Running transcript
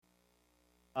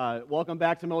Welcome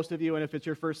back to most of you, and if it's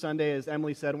your first Sunday, as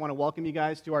Emily said, I want to welcome you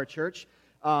guys to our church.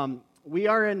 We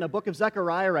are in the book of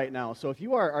Zechariah right now, so if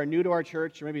you are new to our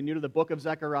church, or maybe new to the book of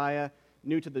Zechariah,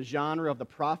 new to the genre of the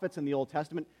prophets in the Old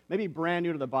Testament, maybe brand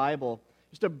new to the Bible,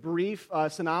 just a brief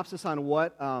synopsis on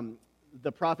what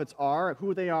the prophets are,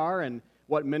 who they are, and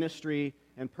what ministry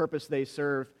and purpose they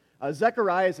serve.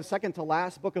 Zechariah is the second to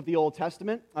last book of the Old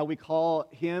Testament. We call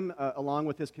him, along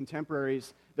with his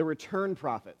contemporaries, the return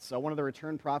prophets, one of the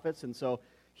return prophets. And so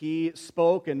he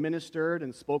spoke and ministered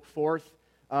and spoke forth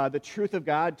the truth of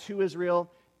God to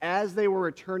Israel as they were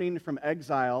returning from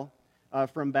exile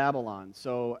from Babylon.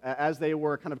 So as they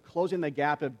were kind of closing the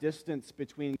gap of distance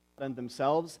between God and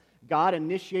themselves, God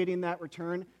initiating that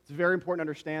return. It's very important to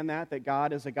understand that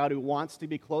God is a God who wants to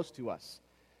be close to us.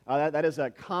 That is a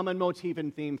common motif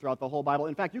and theme throughout the whole Bible.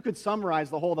 In fact, you could summarize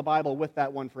the whole of the Bible with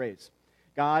that one phrase.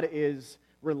 God is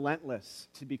relentless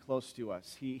to be close to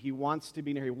us. He wants to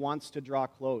be near. He wants to draw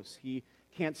close. He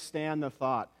can't stand the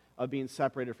thought of being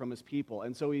separated from his people.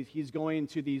 And so he's going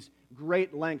to these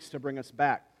great lengths to bring us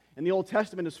back. And the Old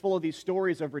Testament is full of these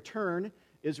stories of return.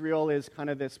 Israel is kind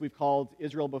of this, we've called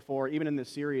Israel before, even in this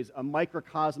series, a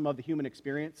microcosm of the human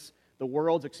experience, the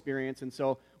world's experience. And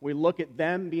so we look at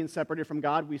them being separated from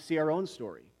God, we see our own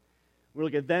story. We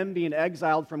look at them being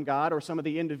exiled from God, or some of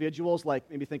the individuals, like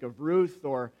maybe think of Ruth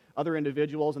or other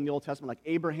individuals in the Old Testament, like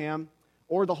Abraham,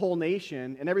 or the whole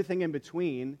nation, and everything in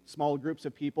between, small groups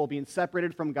of people being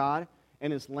separated from God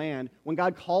and his land. When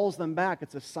God calls them back,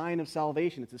 it's a sign of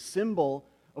salvation. It's a symbol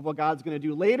of what God's going to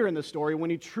do later in the story when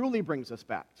he truly brings us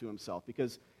back to himself,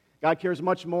 because God cares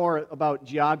much more about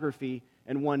geography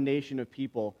and one nation of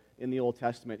people in the Old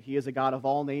Testament. He is a God of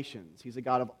all nations. He's a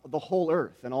God of the whole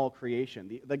earth and all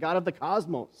creation, the God of the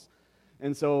cosmos.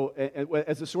 And so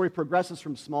as the story progresses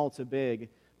from small to big,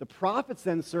 the prophets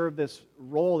then serve this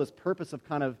role, this purpose of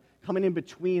kind of coming in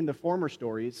between the former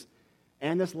stories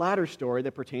and this latter story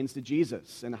that pertains to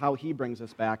Jesus and how he brings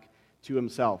us back to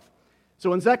himself. So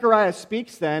when Zechariah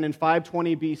speaks then in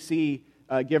 520 BC,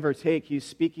 give or take, he's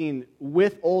speaking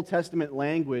with Old Testament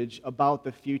language about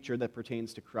the future that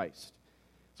pertains to Christ.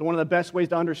 So one of the best ways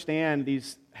to understand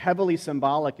these heavily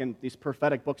symbolic and these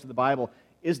prophetic books of the Bible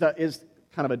is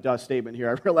kind of a duh statement here,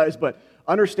 I realize, but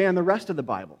understand the rest of the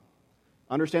Bible.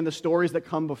 Understand the stories that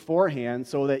come beforehand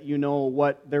so that you know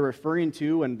what they're referring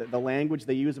to and the language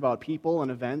they use about people and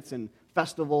events and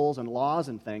festivals and laws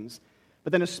and things.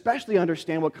 But then especially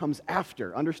understand what comes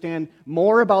after. Understand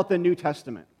more about the New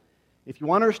Testament. If you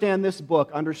want to understand this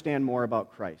book, understand more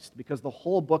about Christ, because the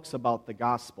whole book's about the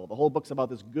gospel. The whole book's about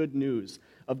this good news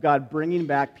of God bringing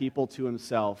back people to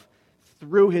himself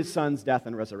through his son's death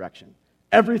and resurrection.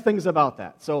 Everything's about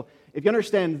that. So if you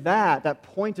understand that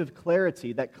point of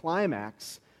clarity, that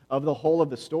climax of the whole of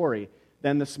the story,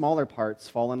 then the smaller parts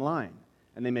fall in line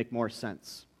and they make more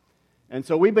sense. And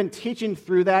so we've been teaching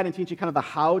through that and teaching kind of the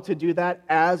how to do that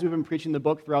as we've been preaching the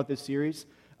book throughout this series.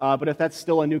 But if that's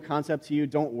still a new concept to you,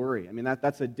 don't worry. I mean,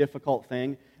 that's a difficult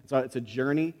thing. It's a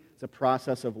journey. It's a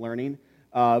process of learning.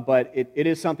 But it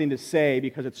is something to say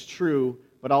because it's true,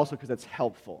 but also because it's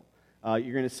helpful.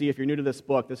 You're going to see, if you're new to this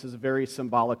book, this is a very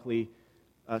symbolically,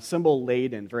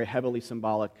 symbol-laden, very heavily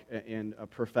symbolic and a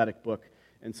prophetic book.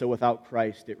 And so without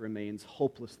Christ, it remains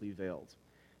hopelessly veiled.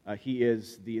 He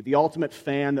is the ultimate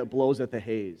fan that blows at the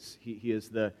haze. He is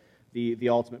the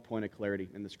ultimate point of clarity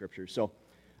in the Scriptures. So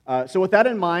with that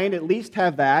in mind, at least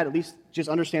have that. At least just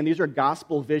understand these are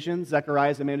gospel visions.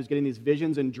 Zechariah is the man who's getting these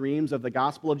visions and dreams of the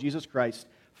gospel of Jesus Christ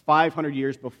 500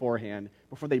 years beforehand,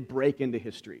 before they break into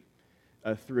history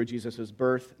through Jesus'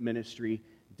 birth, ministry,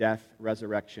 death,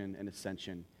 resurrection, and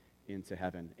ascension into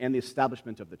heaven, and the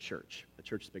establishment of the church. The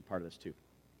church is a big part of this too.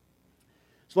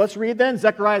 So let's read then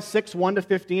Zechariah 6, 1 to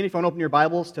 15. If you want to open your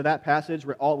Bibles to that passage,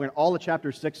 we're in all of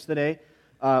chapter 6 today.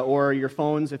 Or your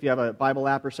phones if you have a Bible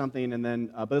app or something, and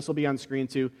then but this will be on screen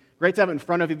too. Great to have it in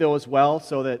front of you though as well,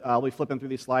 so that I'll be flipping through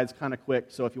these slides kind of quick.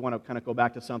 So if you want to kind of go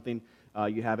back to something,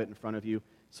 you have it in front of you.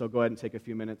 So go ahead and take a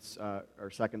few minutes or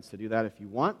seconds to do that if you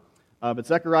want. But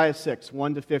Zechariah 6,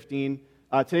 1 to 15.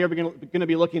 Today we're going to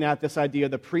be looking at this idea.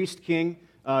 The priest king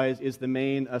is the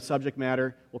main subject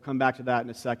matter. We'll come back to that in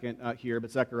a second here.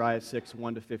 But Zechariah 6,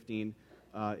 1 to 15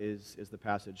 is the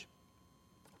passage.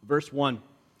 Verse 1.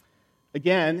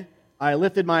 Again, I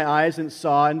lifted my eyes and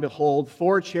saw, and behold,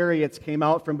 4 chariots came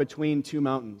out from between 2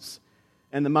 mountains,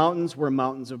 and the mountains were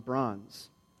mountains of bronze.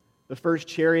 The first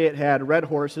chariot had red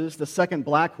horses, the second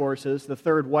black horses, the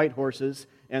third white horses,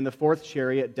 and the fourth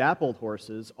chariot dappled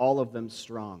horses, all of them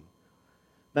strong.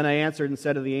 Then I answered and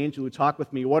said to the angel who talked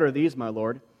with me, "What are these, my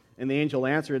Lord?" And the angel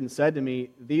answered and said to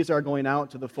me, "These are going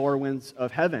out to the 4 winds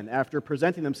of heaven, after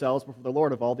presenting themselves before the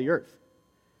Lord of all the earth."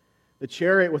 The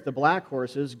chariot with the black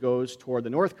horses goes toward the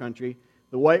north country,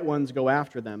 the white ones go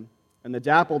after them, and the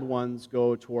dappled ones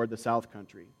go toward the south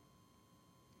country.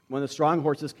 When the strong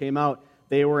horses came out,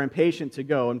 they were impatient to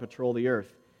go and patrol the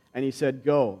earth. And he said,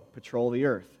 "Go, patrol the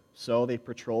earth." So they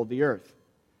patrolled the earth.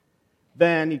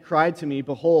 Then he cried to me,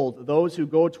 "Behold, those who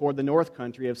go toward the north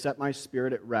country have set my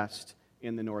spirit at rest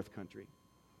in the north country."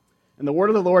 And the word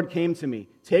of the Lord came to me,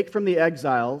 "Take from the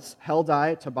exiles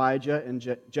Heldai, Tobijah, and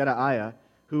Jedaiah,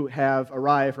 who have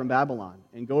arrived from Babylon,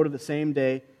 and go to the same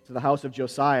day to the house of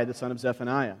Josiah, the son of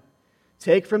Zephaniah.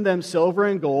 Take from them silver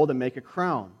and gold and make a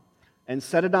crown, and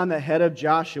set it on the head of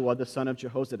Joshua, the son of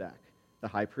Jehozadak, the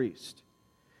high priest.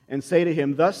 And say to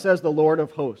him, Thus says the Lord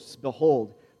of hosts,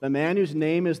 Behold, the man whose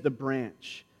name is the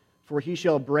branch, for he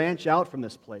shall branch out from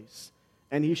this place,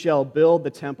 and he shall build the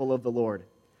temple of the Lord.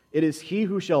 It is he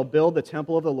who shall build the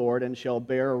temple of the Lord, and shall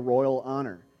bear royal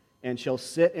honor, and shall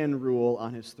sit and rule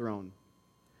on his throne.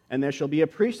 And there shall be a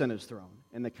priest on his throne,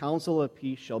 and the counsel of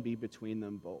peace shall be between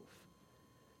them both.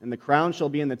 And the crown shall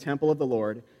be in the temple of the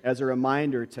Lord, as a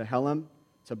reminder to Helem,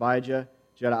 Tobijah,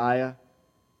 Jedaiah,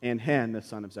 and Hen, the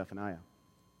son of Zephaniah.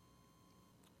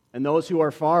 And those who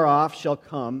are far off shall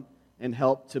come and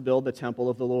help to build the temple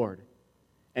of the Lord.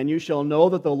 And you shall know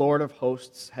that the Lord of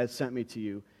hosts has sent me to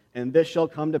you, and this shall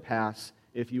come to pass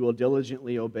if you will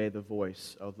diligently obey the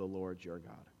voice of the Lord your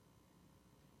God.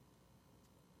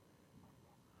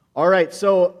 All right,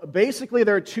 so basically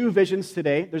there are two visions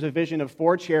today. There's a vision of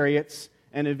 4 chariots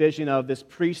and a vision of this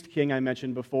priest king I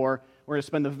mentioned before. We're going to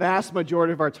spend the vast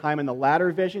majority of our time in the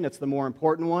latter vision. It's the more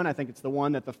important one. I think it's the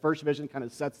one that the first vision kind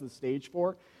of sets the stage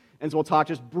for. And so we'll talk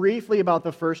just briefly about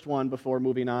the first one before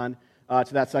moving on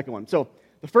to that second one. So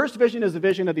the first vision is the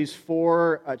vision of these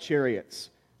 4 chariots.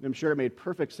 And I'm sure it made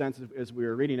perfect sense as we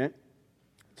were reading it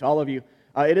to all of you.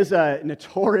 It is a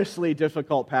notoriously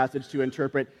difficult passage to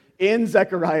interpret in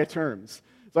Zechariah terms.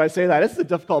 So I say that. It's a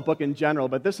difficult book in general,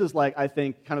 but this is like, I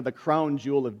think, kind of the crown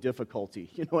jewel of difficulty,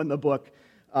 in the book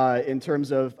in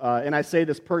terms of, and I say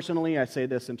this personally, I say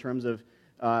this in terms of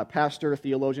pastor,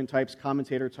 theologian types,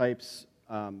 commentator types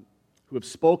who have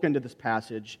spoken to this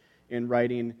passage in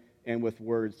writing and with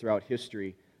words throughout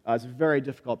history. It's a very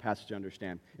difficult passage to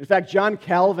understand. In fact, John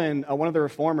Calvin, one of the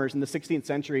reformers in the 16th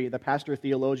century, the pastor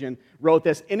theologian, wrote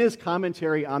this in his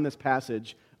commentary on this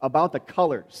passage about the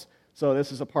colors. So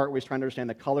this is a part where he's trying to understand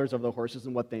the colors of the horses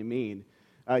and what they mean.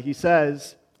 He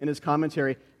says in his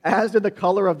commentary, "As did the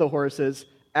color of the horses,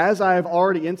 as I have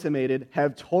already intimated,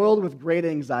 have toiled with great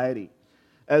anxiety,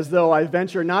 as though I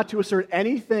venture not to assert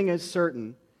anything as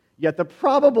certain, yet the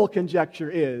probable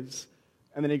conjecture is,"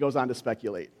 and then he goes on to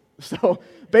speculate. So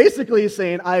basically he's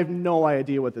saying, I have no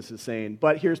idea what this is saying,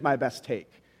 but here's my best take.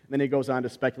 And then he goes on to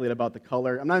speculate about the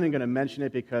color. I'm not even going to mention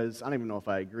it because I don't even know if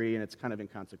I agree, and it's kind of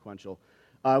inconsequential.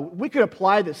 We could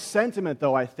apply this sentiment,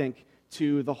 though, I think,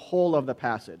 to the whole of the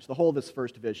passage, the whole of this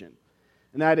first vision.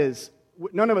 And that is,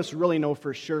 none of us really know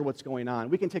for sure what's going on.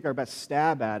 We can take our best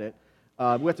stab at it.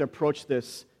 We have to approach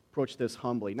this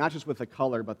humbly, not just with the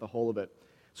color, but the whole of it.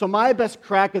 So my best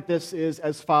crack at this is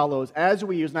as follows. As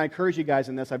we use, and I encourage you guys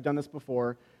in this, I've done this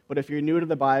before, but if you're new to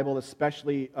the Bible,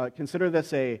 especially, consider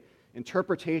this a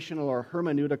interpretational or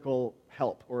hermeneutical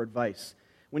help or advice.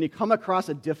 When you come across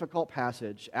a difficult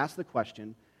passage, ask the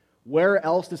question, where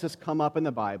else does this come up in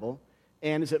the Bible,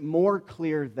 and is it more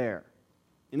clear there?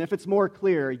 And if it's more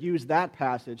clear, use that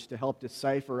passage to help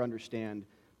decipher or understand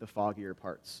the foggier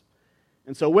parts.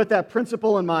 And so with that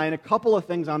principle in mind, a couple of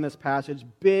things on this passage,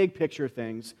 big picture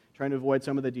things, trying to avoid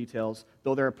some of the details,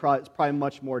 though there are probably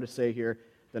much more to say here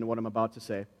than what I'm about to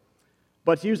say.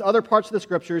 But to use other parts of the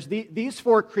Scriptures, these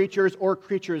 4 creatures or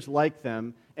creatures like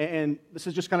them, and this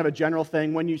is just kind of a general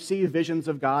thing, when you see visions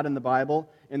of God in the Bible,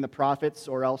 in the prophets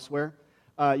or elsewhere,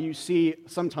 you see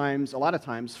sometimes, a lot of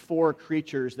times, 4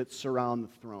 creatures that surround the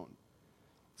throne.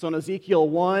 So in Ezekiel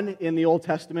 1 in the Old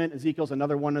Testament, Ezekiel's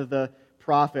another one of the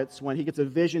prophets. When he gets a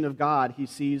vision of God, he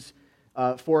sees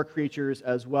 4 creatures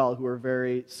as well who are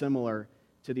very similar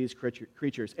to these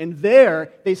creatures. And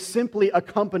there, they simply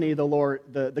accompany the Lord,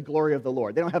 the glory of the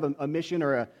Lord. They don't have a mission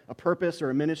or a purpose or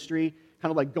a ministry,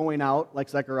 kind of like going out like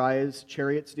Zechariah's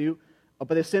chariots do, but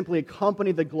they simply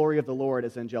accompany the glory of the Lord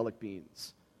as angelic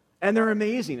beings. And they're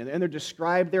amazing, and they're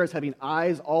described there as having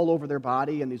eyes all over their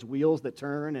body and these wheels that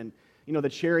turn, and the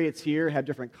chariots here have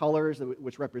different colors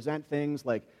which represent things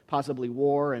like possibly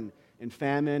war and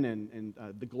famine and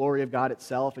the glory of God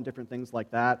itself and different things like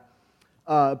that.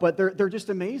 But they're just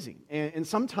amazing. And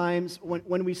sometimes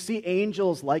when we see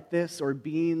angels like this or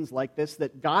beings like this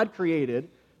that God created,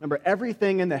 remember,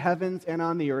 everything in the heavens and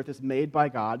on the earth is made by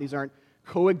God. These aren't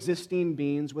coexisting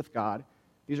beings with God.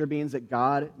 These are beings that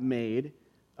God made.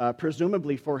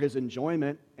 presumably for his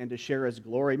enjoyment and to share his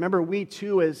glory. Remember, we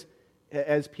too,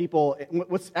 as people,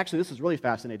 this is really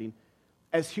fascinating.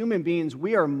 As human beings,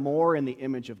 we are more in the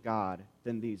image of God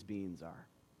than these beings are.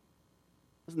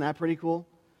 Isn't that pretty cool?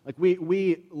 Like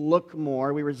we look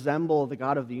more, we resemble the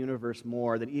God of the universe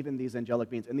more than even these angelic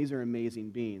beings. And these are amazing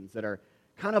beings that are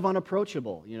kind of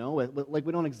unapproachable, like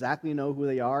we don't exactly know who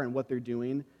they are and what they're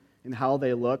doing and how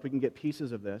they look. We can get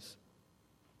pieces of this.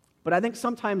 But I think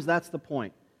sometimes that's the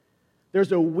point.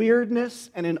 There's a weirdness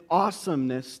and an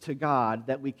awesomeness to God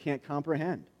that we can't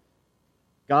comprehend.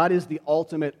 God is the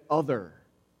ultimate other.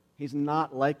 He's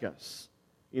not like us.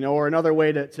 Or another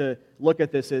way to look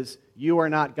at this is, you are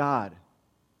not God,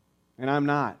 and I'm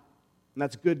not. And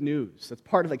that's good news. That's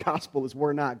part of the gospel is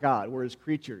we're not God. We're his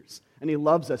creatures. And he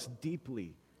loves us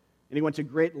deeply. And he went to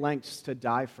great lengths to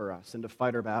die for us and to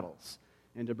fight our battles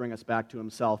and to bring us back to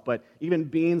himself. But even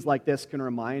beings like this can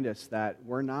remind us that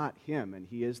we're not him, and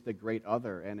he is the great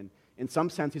other. And in some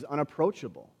sense, he's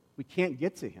unapproachable. We can't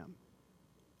get to him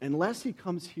unless he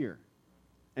comes here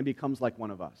and becomes like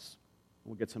one of us.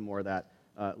 We'll get some more of that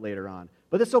later on.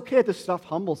 But it's okay if this stuff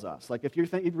humbles us. Like if you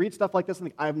read stuff like this and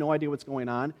think, I have no idea what's going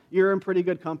on, you're in pretty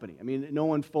good company. I mean, no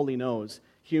one fully knows.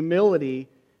 Humility,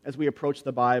 as we approach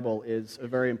the Bible, is a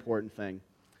very important thing.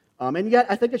 And yet,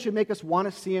 I think it should make us want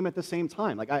to see him at the same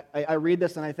time. Like I read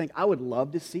this and I think, I would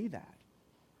love to see that.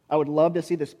 I would love to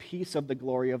see this piece of the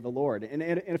glory of the Lord. And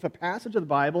if a passage of the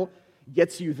Bible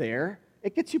gets you there,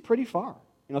 it gets you pretty far.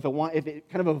 If it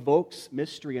kind of evokes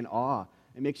mystery and awe,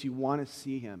 it makes you want to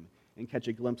see him and catch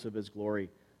a glimpse of his glory,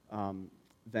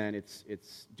 then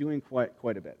it's doing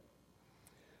quite a bit.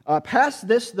 Past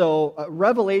this, though,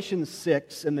 Revelation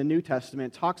 6 in the New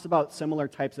Testament talks about similar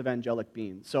types of angelic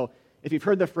beings. So if you've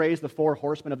heard the phrase, the four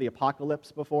horsemen of the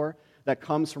apocalypse before, that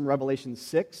comes from Revelation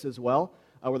 6 as well,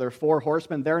 where there are four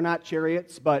horsemen. They're not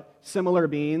chariots, but similar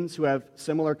beings who have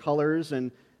similar colors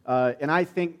and I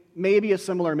think maybe a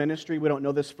similar ministry. We don't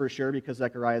know this for sure because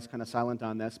Zechariah is kind of silent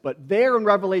on this. But there in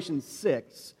Revelation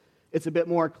 6, it's a bit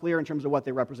more clear in terms of what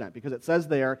they represent, because it says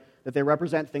there that they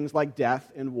represent things like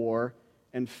death and war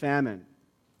and famine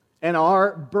and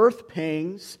are birth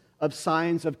pangs of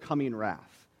signs of coming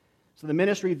wrath. So the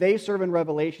ministry they serve in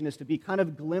Revelation is to be kind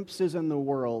of glimpses in the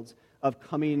world of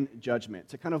coming judgment,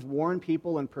 to kind of warn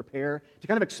people and prepare, to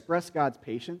kind of express God's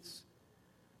patience.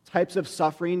 Types of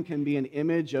suffering can be an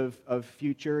image of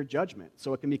future judgment.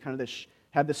 So it can be kind of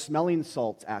have the smelling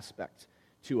salts aspect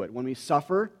to it. When we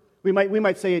suffer, we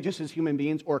might say it just as human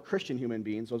beings or Christian human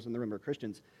beings, those in the room are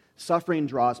Christians, suffering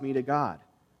draws me to God.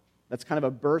 That's kind of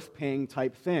a birth pang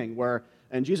type thing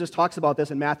and Jesus talks about this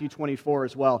in Matthew 24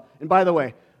 as well. And by the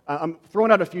way, I'm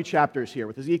throwing out a few chapters here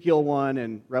with Ezekiel 1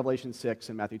 and Revelation 6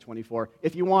 and Matthew 24.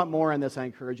 If you want more on this, I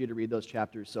encourage you to read those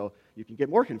chapters so you can get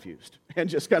more confused and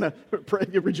just kind of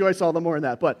rejoice all the more in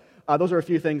that. But those are a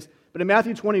few things. But in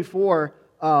Matthew 24,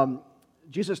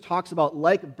 Jesus talks about,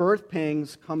 like birth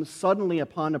pangs come suddenly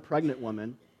upon a pregnant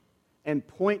woman and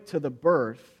point to the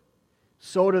birth,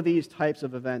 so do these types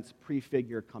of events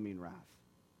prefigure coming wrath.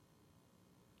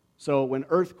 So when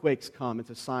earthquakes come,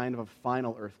 it's a sign of a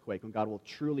final earthquake, when God will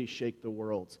truly shake the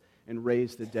worlds and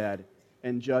raise the dead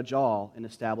and judge all and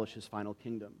establish his final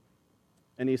kingdom.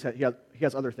 And he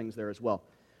has other things there as well.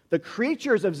 The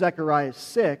creatures of Zechariah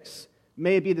 6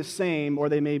 may be the same, or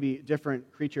they may be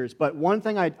different creatures, but one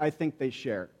thing I think they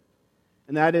share,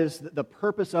 and that is that the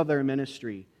purpose of their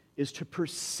ministry is to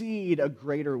precede a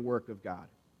greater work of God.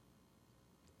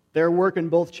 Their work in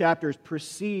both chapters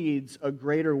precedes a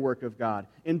greater work of God.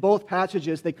 In both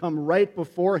passages, they come right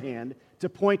beforehand to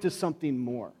point to something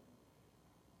more.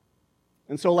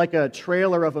 And so like a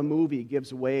trailer of a movie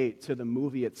gives way to the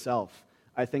movie itself,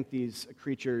 I think these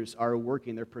creatures are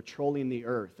working. They're patrolling the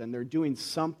earth, and they're doing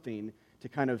something to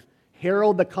kind of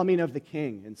herald the coming of the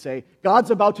king and say,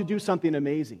 God's about to do something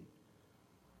amazing.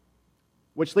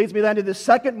 Which leads me then to the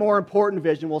second more important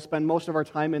vision we'll spend most of our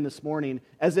time in this morning,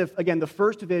 as if, again, the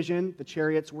first vision, the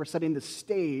chariots, were setting the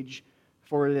stage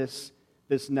for this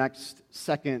next,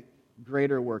 second,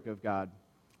 greater work of God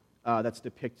that's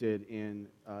depicted in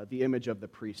the image of the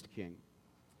priest king.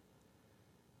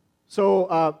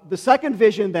 So the second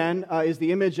vision then is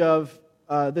the image of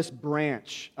this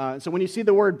branch. So when you see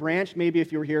the word branch, maybe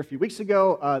if you were here a few weeks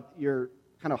ago, you're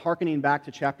kind of hearkening back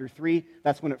to chapter 3.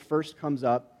 That's when it first comes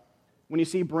up. When you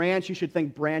see branch, you should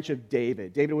think branch of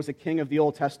David. David was a king of the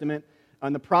Old Testament.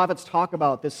 And the prophets talk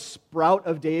about this sprout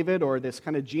of David, or this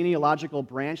kind of genealogical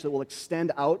branch that will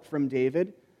extend out from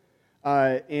David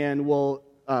and will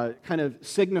kind of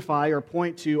signify or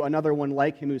point to another one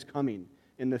like him who's coming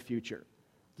in the future.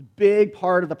 A big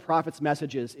part of the prophet's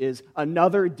messages is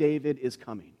another David is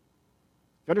coming.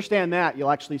 you understand that,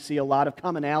 you'll actually see a lot of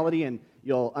commonality, and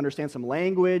you'll understand some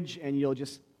language, and you'll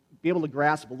just be able to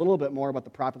grasp a little bit more what the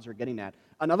prophets are getting at.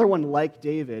 Another one like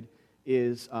David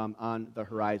is on the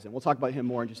horizon. We'll talk about him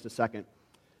more in just a second.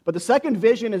 But the second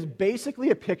vision is basically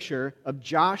a picture of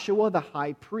Joshua the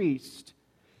high priest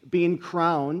being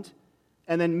crowned,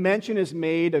 and then mention is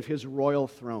made of his royal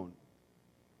throne.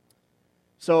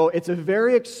 So it's a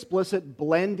very explicit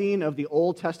blending of the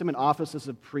Old Testament offices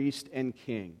of priest and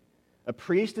king. A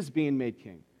priest is being made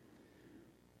king.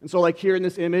 And so like here in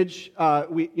this image,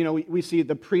 we see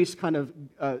the priest kind of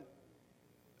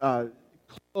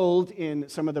clothed in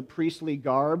some of the priestly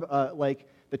garb, like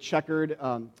the checkered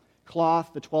cloth,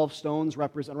 the 12 stones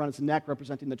around his neck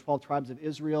representing the 12 tribes of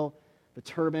Israel, the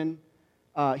turban.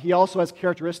 He also has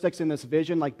characteristics in this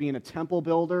vision like being a temple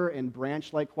builder and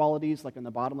branch-like qualities, like in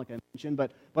the bottom, like I mentioned,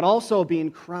 but also being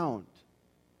crowned.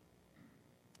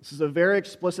 This is a very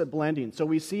explicit blending. So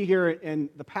we see here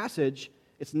in the passage,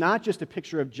 it's not just a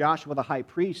picture of Joshua the high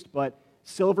priest, but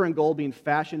silver and gold being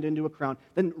fashioned into a crown.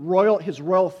 Then his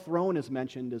royal throne is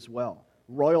mentioned as well.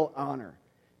 Royal honor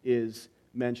is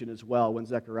mentioned as well when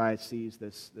Zechariah sees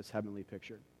this heavenly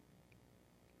picture.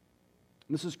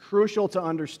 And this is crucial to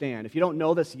understand. If you don't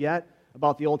know this yet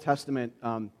about the Old Testament,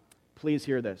 please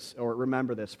hear this or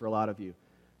remember this for a lot of you.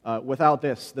 Without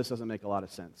this doesn't make a lot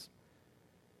of sense.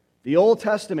 In the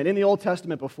Old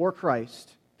Testament before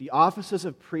Christ, the offices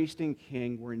of priest and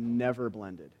king were never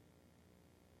blended.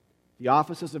 The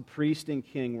offices of priest and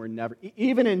king were never,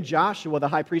 even in Joshua, the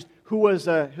high priest, who was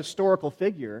a historical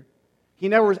figure, he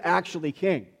never was actually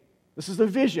king. This is a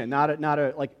vision, not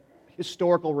a like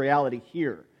historical reality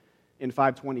here in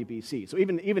 520 BC. So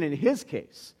even in his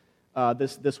case,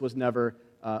 this was never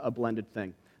a blended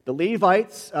thing. The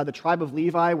Levites, the tribe of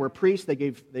Levi, were priests. They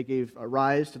gave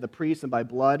rise to the priests, and by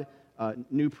blood,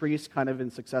 new priests, kind of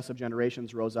in successive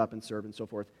generations, rose up and served and so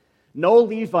forth. No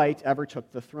Levite ever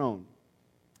took the throne.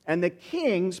 And the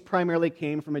kings primarily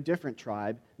came from a different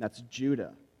tribe, and that's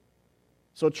Judah.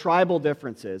 So tribal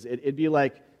differences. It'd be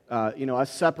like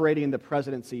us separating the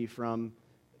presidency from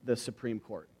the Supreme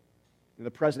Court. The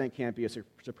president can't be a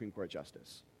Supreme Court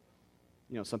justice.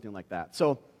 Something like that.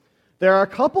 So there are a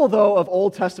couple, though, of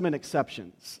Old Testament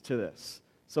exceptions to this.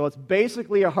 So it's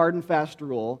basically a hard and fast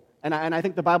rule, and I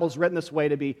think the Bible's written this way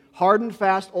to be hard and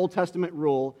fast Old Testament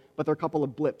rule, but there are a couple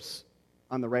of blips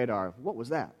on the radar. What was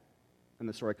that? And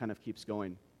the story kind of keeps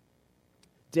going.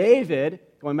 David,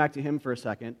 going back to him for a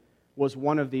second, was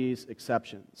one of these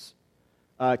exceptions.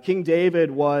 King David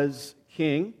was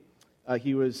king.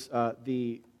 He was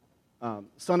the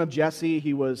son of Jesse.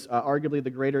 He was arguably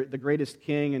the greatest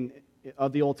king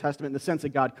of the Old Testament in the sense that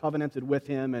God covenanted with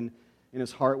him and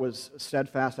his heart was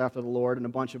steadfast after the Lord and a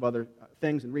bunch of other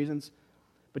things and reasons.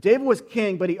 But David was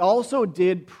king, but he also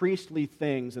did priestly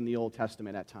things in the Old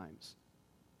Testament at times.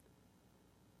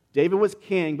 David was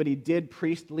king, but he did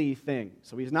priestly things.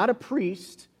 So he's not a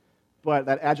priest, but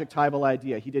that adjectival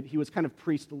idea. He was kind of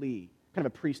priestly, kind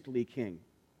of a priestly king.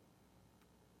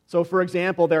 So, for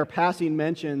example, there are passing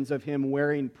mentions of him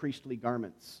wearing priestly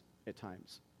garments at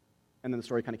times. And then the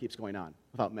story kind of keeps going on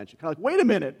without mention. Kind of like, wait a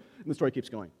minute, and the story keeps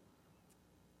going.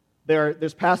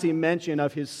 There's passing mention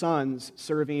of his sons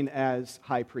serving as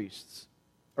high priests,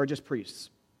 or just priests.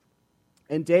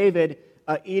 And David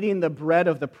eating the bread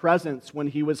of the presence when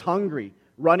he was hungry,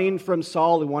 running from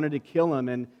Saul who wanted to kill him,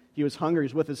 and he was hungry, he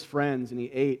was with his friends, and he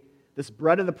ate this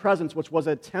bread of the presence, which was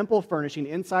a temple furnishing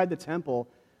inside the temple.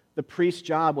 The priest's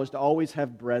job was to always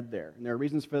have bread there. And there are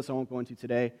reasons for this I won't go into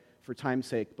today for time's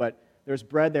sake, but there's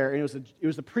bread there, and it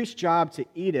was the priest's job to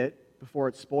eat it before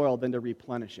it spoiled, then to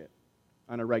replenish it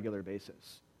on a regular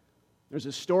basis. There's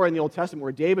a story in the Old Testament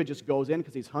where David just goes in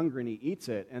because he's hungry and he eats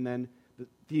it, and then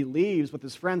he leaves with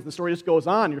his friends. The story just goes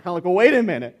on. You're kind of like, well, wait a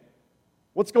minute.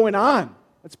 What's going on?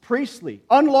 That's priestly,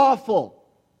 unlawful.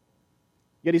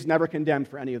 Yet he's never condemned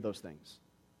for any of those things.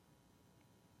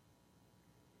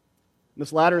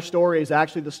 This latter story is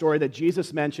actually the story that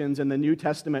Jesus mentions in the New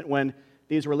Testament when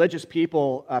these religious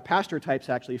people, pastor types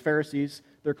actually, Pharisees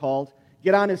they're called,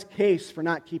 get on his case for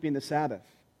not keeping the Sabbath.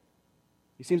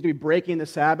 He seems to be breaking the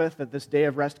Sabbath at this day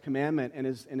of rest commandment, and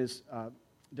his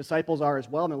disciples are as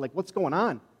well. And they're like, what's going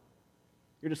on?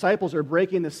 Your disciples are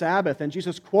breaking the Sabbath. And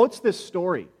Jesus quotes this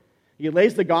story. He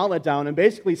lays the gauntlet down and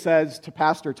basically says to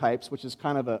pastor types, which is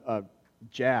kind of a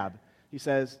jab, he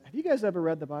says, have you guys ever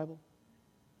read the Bible?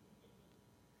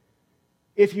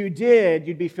 If you did,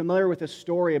 you'd be familiar with a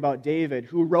story about David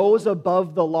who rose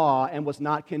above the law and was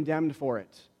not condemned for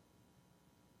it.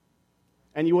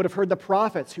 And you would have heard the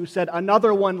prophets who said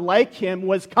another one like him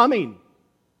was coming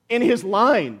in his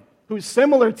line, who's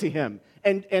similar to him,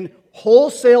 and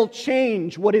wholesale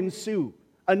change would ensue.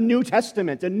 A New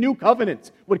Testament, a new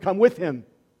covenant would come with him.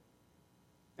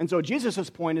 And so Jesus'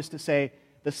 point is to say,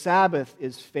 the Sabbath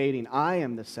is fading. I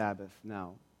am the Sabbath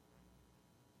now.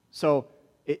 So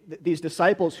these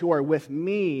disciples who are with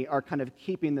me are kind of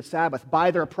keeping the Sabbath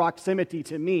by their proximity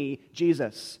to me,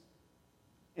 Jesus.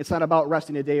 It's not about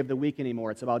resting a day of the week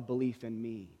anymore. It's about belief in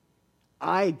me.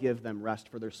 I give them rest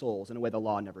for their souls in a way the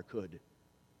law never could.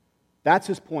 That's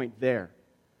his point there.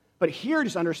 But here,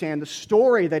 just understand the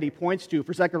story that he points to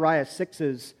for Zechariah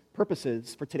 6's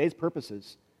purposes, for today's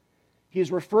purposes.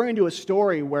 He's referring to a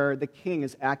story where the king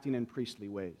is acting in priestly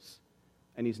ways,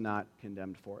 and he's not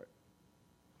condemned for it.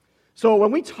 So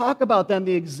when we talk about then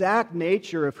the exact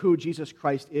nature of who Jesus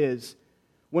Christ is,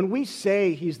 when we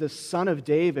say he's the son of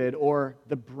David or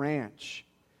the branch,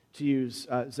 to use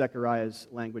Zechariah's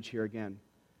language here again,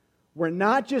 we're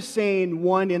not just saying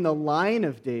one in the line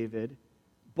of David,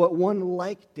 but one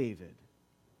like David.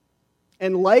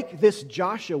 And like this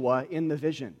Joshua in the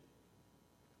vision.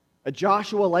 A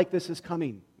Joshua like this is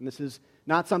coming. And this is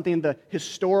not something the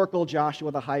historical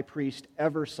Joshua, the high priest,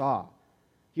 ever saw.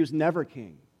 He was never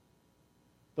king.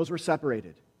 Those were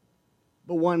separated.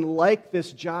 But one like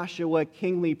this Joshua,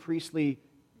 kingly, priestly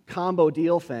combo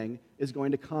deal thing is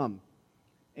going to come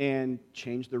and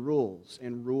change the rules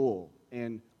and rule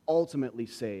and ultimately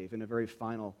save in a very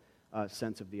final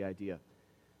sense of the idea.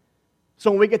 So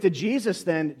when we get to Jesus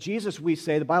then, Jesus, we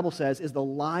say, the Bible says, is the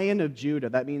Lion of Judah.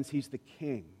 That means he's the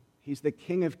king. He's the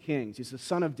King of kings. He's the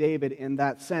son of David in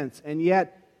that sense. And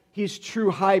yet, he's true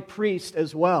high priest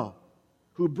as well,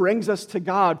 who brings us to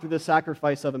God through the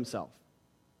sacrifice of himself.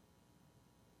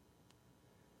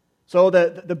 So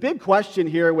the big question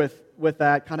here with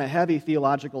that kind of heavy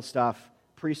theological stuff,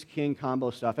 priest-king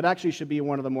combo stuff, it actually should be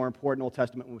one of the more important Old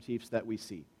Testament motifs that we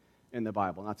see in the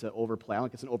Bible. Not to overplay. I don't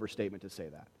think it's an overstatement to say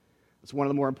that. It's one of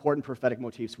the more important prophetic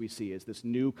motifs we see is this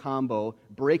new combo,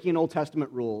 breaking Old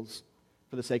Testament rules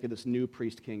for the sake of this new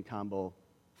priest-king combo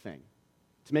thing.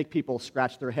 To make people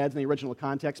scratch their heads in the original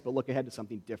context, but look ahead to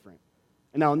something different.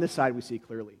 And now on this side, we see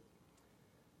clearly.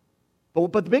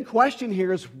 But the big question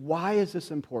here is, why is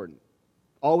this important?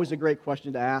 Always a great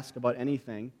question to ask about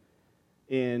anything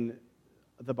in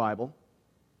the Bible.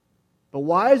 But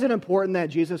why is it important that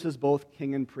Jesus is both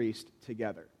king and priest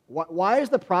together? Why is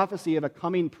the prophecy of a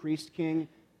coming priest-king,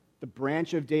 the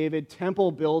branch of David,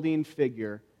 temple-building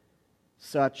figure,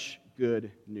 such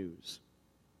good news?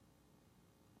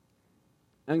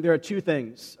 I think there are two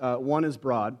things. One is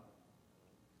broad.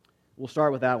 We'll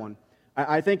start with that one.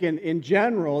 I think in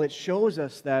general, it shows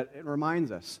us that, it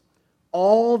reminds us,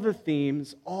 all the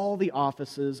themes, all the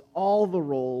offices, all the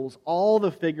roles, all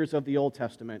the figures of the Old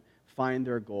Testament find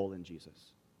their goal in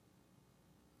Jesus.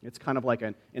 It's kind of like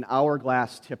an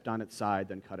hourglass tipped on its side,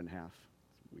 then cut in half.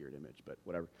 It's a weird image, but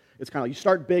whatever. It's kind of like you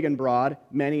start big and broad,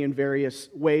 many in various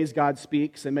ways God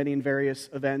speaks, and many in various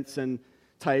events and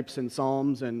types and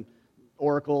psalms and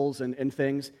oracles and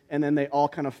things, and then they all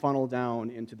kind of funnel down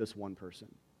into this one person.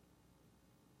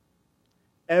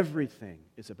 Everything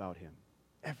is about him.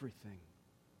 Everything.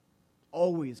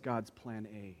 Always God's plan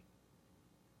A.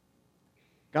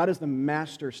 God is the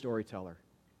master storyteller.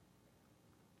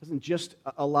 Doesn't just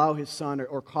allow his son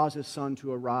or cause his son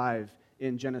to arrive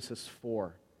in Genesis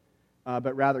 4,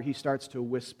 but rather he starts to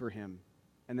whisper him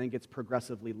and then gets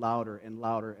progressively louder and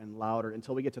louder and louder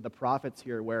until we get to the prophets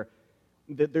here where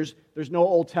there's no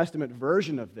Old Testament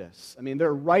version of this. I mean,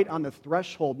 they're right on the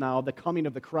threshold now of the coming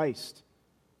of the Christ.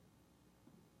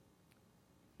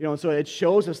 You know, and so it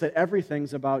shows us that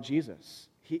everything's about Jesus.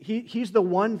 He's the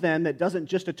one then that doesn't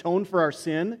just atone for our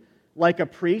sin like a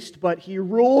priest, but he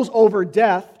rules over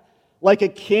death like a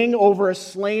king over a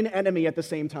slain enemy at the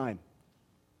same time.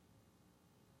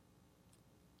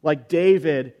 Like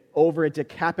David over a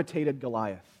decapitated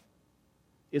Goliath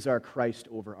is our Christ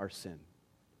over our sin.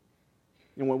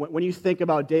 And when you think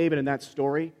about David in that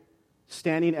story,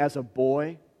 standing as a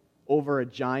boy over a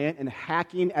giant and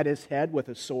hacking at his head with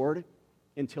a sword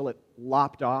until it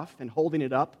lopped off and holding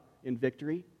it up in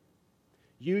victory,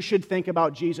 you should think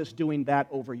about Jesus doing that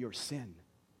over your sin.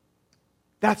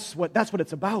 That's what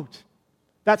it's about.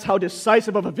 That's how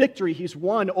decisive of a victory he's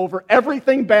won over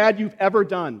everything bad you've ever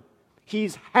done.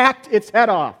 He's hacked its head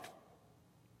off.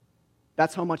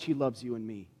 That's how much he loves you and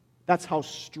me. That's how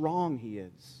strong he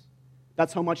is.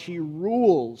 That's how much he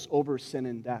rules over sin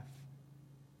and death.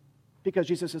 Because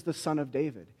Jesus is the son of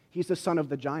David. He's the son of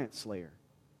the giant slayer.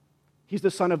 He's the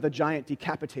son of the giant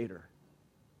decapitator.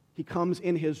 He comes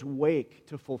in his wake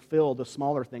to fulfill the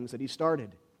smaller things that he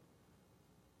started.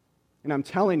 And I'm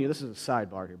telling you, this is a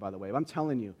sidebar here, by the way, but I'm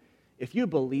telling you, if you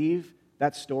believe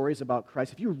that story is about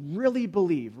Christ, if you really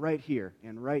believe right here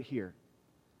and right here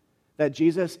that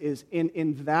Jesus is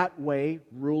in that way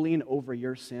ruling over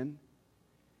your sin,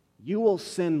 you will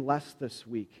sin less this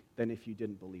week than if you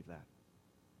didn't believe that.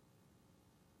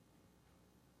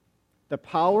 The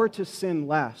power to sin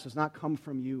less does not come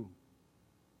from you.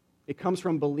 It comes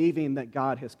from believing that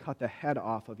God has cut the head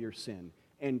off of your sin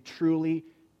and truly,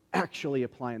 actually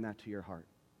applying that to your heart.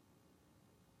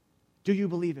 Do you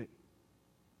believe it?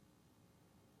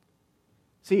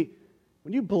 See,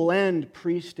 when you blend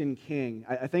priest and king,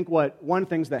 I think one of the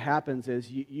things that happens is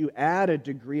you add a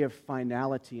degree of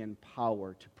finality and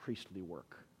power to priestly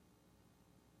work.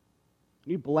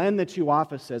 When you blend the two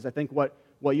offices, I think what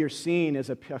you're seeing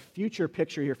is a future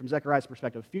picture here from Zechariah's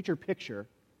perspective, a future picture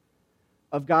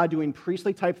of God doing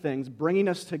priestly type things, bringing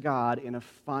us to God in a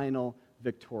final,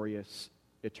 victorious,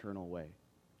 eternal way.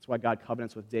 That's why God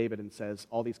covenants with David and says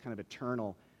all these kind of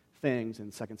eternal things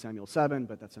in 2 Samuel 7,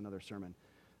 but that's another sermon.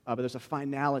 But there's a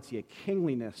finality, a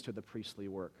kingliness to the priestly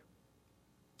work.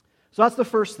 So that's the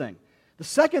first thing. The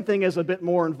second thing is a bit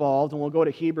more involved, and we'll go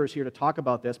to Hebrews here to talk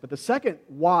about this, but the second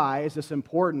why is this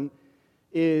important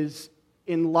is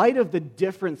in light of the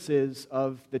differences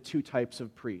of the two types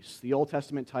of priests, the Old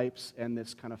Testament types and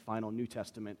this kind of final New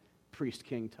Testament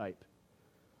priest-king type.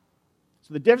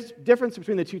 So the difference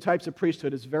between the two types of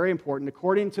priesthood is very important.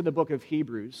 According to the book of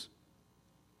Hebrews,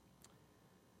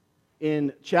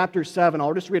 in chapter 7,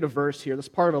 I'll just read a verse here. This is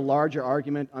part of a larger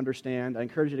argument, understand. I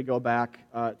encourage you to go back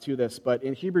to this. But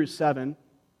in Hebrews 7,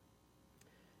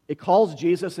 it calls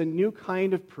Jesus a new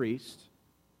kind of priest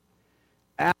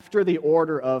after the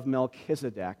order of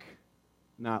Melchizedek,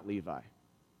 not Levi.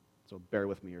 So bear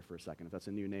with me here for a second. If that's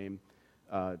a new name,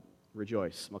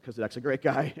 rejoice. Melchizedek's a great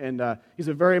guy, and he's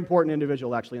a very important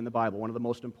individual, actually, in the Bible, one of the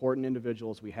most important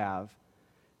individuals we have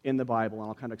in the Bible, and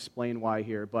I'll kind of explain why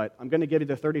here, but I'm going to give you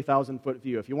the 30,000-foot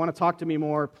view. If you want to talk to me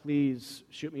more, please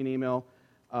shoot me an email.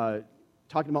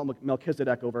 Talking about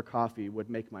Melchizedek over coffee would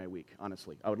make my week,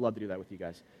 honestly. I would love to do that with you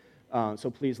guys.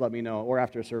 So please let me know, or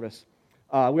after a service.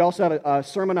 We also have a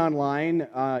sermon online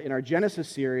in our Genesis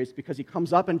series, because he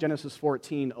comes up in Genesis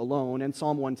 14 alone, and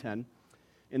Psalm 110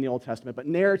 in the Old Testament, but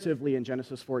narratively in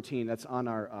Genesis 14. That's on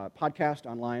our podcast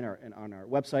online and on our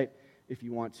website. If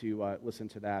you want to listen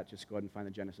to that, just go ahead and find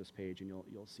the Genesis page and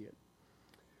you'll see it.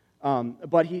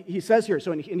 But he says here,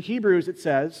 so in Hebrews it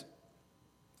says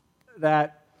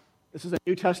that this is a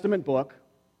New Testament book.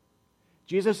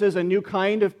 Jesus is a new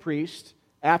kind of priest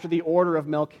after the order of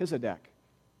Melchizedek.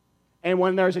 And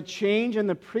when there's a change in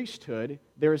the priesthood,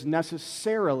 there is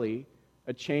necessarily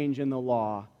a change in the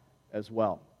law as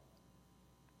well.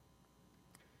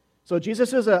 So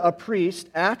Jesus is a priest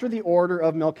after the order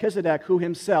of Melchizedek, who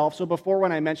himself, so before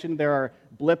when I mentioned there are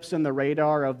blips in the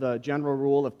radar of the general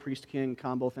rule of priest-king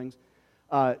combo things,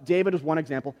 David is one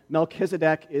example.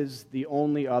 Melchizedek is the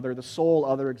sole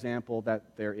other example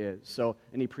that there is. So,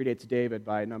 and he predates David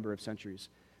by a number of centuries.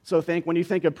 So when you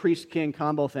think of priest-king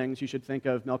combo things, you should think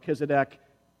of Melchizedek,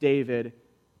 David,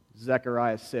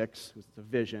 Zechariah 6, which is a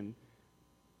vision,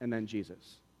 and then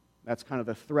Jesus. That's kind of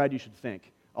the thread you should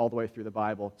think all the way through the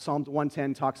Bible. Psalm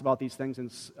 110 talks about these things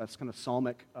in a kind of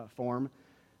psalmic form,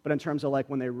 but in terms of like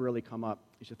when they really come up,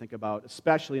 you should think about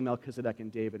especially Melchizedek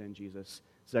and David and Jesus.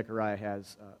 Zechariah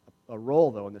has a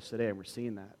role, though, in this today, and we're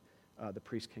seeing that, the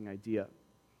priest-king idea.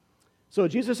 So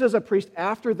Jesus is a priest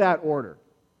after that order,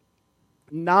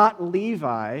 not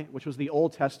Levi, which was the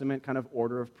Old Testament kind of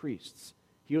order of priests.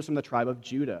 He was from the tribe of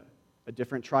Judah, a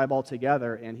different tribe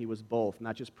altogether, and he was both,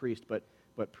 not just priest, but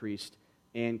priest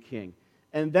and king.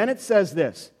 And then it says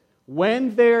this,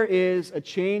 when there is a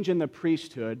change in the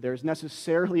priesthood, there's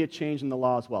necessarily a change in the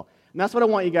law as well. And that's what I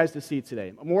want you guys to see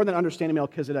today. More than understanding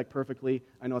Melchizedek perfectly,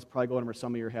 I know it's probably going over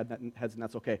some of your heads, and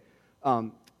that's okay.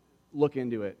 Look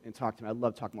into it and talk to me. I'd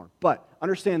love to talk more. But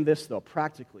understand this, though,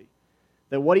 practically,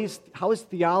 that how he's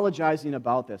theologizing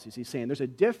about this is he's saying there's a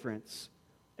difference,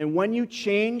 and when you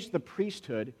change the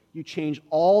priesthood, you change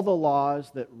all the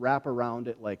laws that wrap around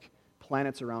it like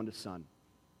planets around a sun.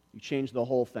 You change the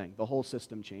whole thing. The whole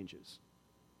system changes.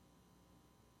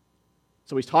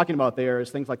 So he's talking about there is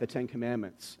things like the Ten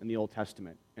Commandments in the Old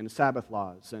Testament, and the Sabbath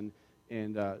laws,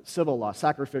 and civil laws,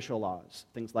 sacrificial laws,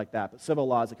 things like that. But civil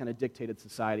laws that kind of dictated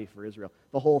society for Israel.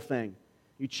 The whole thing.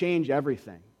 You change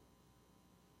everything.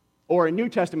 Or in New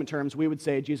Testament terms, we would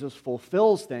say Jesus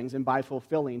fulfills things, and by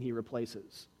fulfilling, he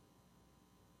replaces.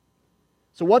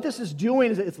 So what this is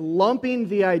doing is it's lumping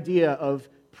the idea of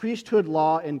priesthood,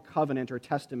 law, and covenant or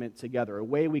testament together, a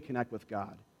way we connect with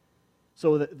God.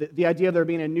 So the idea of there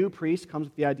being a new priest comes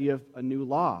with the idea of a new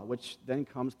law, which then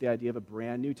comes with the idea of a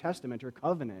brand new testament or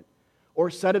covenant, or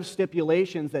set of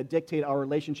stipulations that dictate our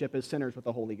relationship as sinners with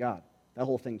the holy God. That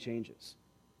whole thing changes.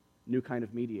 New kind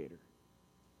of mediator.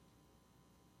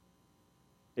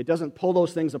 It doesn't pull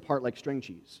those things apart like string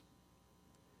cheese.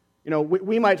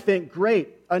 We might think, great,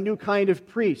 a new kind of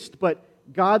priest, but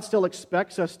God still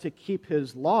expects us to keep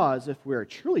his laws if we're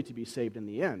truly to be saved in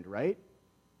the end, right?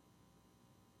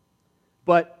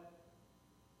 But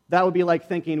that would be like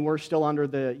thinking we're still under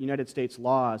the United States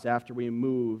laws after we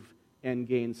move and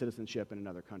gain citizenship in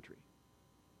another country.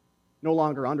 No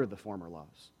longer under the former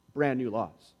laws, brand new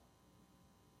laws.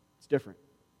 It's different.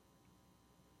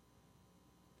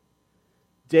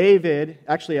 David,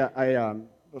 actually,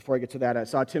 before I get to that, I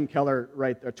saw Tim Keller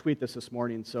tweet this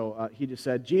morning. So he just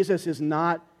said, Jesus is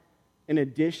not an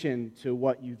addition to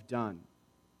what you've done.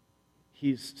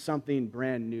 He's something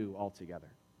brand new altogether.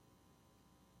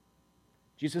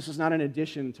 Jesus is not an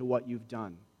addition to what you've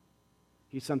done.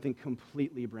 He's something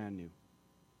completely brand new.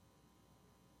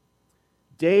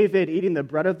 David eating the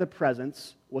bread of the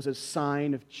presence was a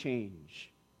sign of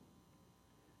change.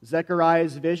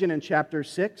 Zechariah's vision in chapter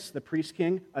 6, the priest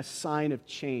king, a sign of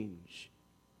change.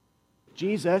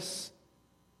 Jesus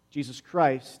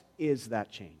Christ, is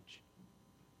that change.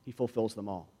 He fulfills them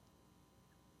all.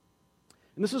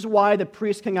 And this is why the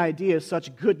priest king idea is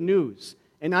such good news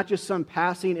and not just some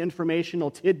passing informational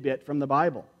tidbit from the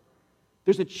Bible.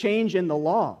 There's a change in the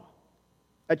law,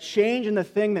 a change in the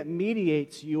thing that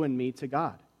mediates you and me to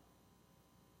God,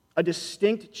 a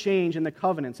distinct change in the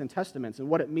covenants and testaments and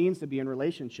what it means to be in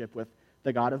relationship with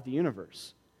the God of the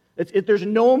universe. There's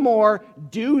no more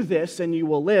do this and you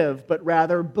will live, but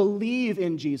rather believe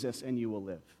in Jesus and you will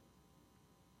live.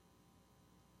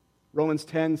 Romans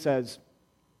 10 says,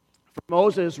 "For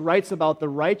Moses writes about the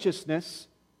righteousness,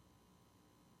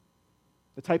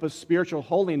 the type of spiritual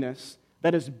holiness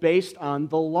that is based on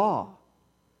the law,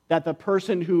 that the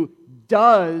person who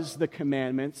does the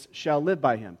commandments shall live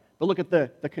by him." But look at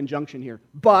the conjunction here.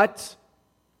 But,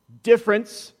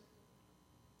 difference.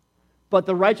 But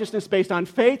the righteousness based on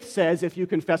faith says if you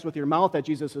confess with your mouth that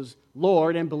Jesus is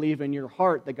Lord and believe in your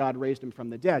heart that God raised him from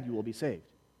the dead, you will be saved.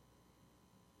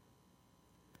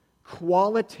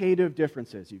 Qualitative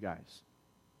differences, you guys.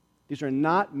 These are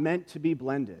not meant to be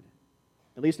blended,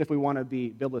 at least if we want to be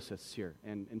biblicists here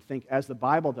and think as the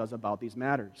Bible does about these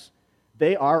matters.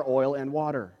 They are oil and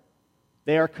water.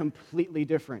 They are completely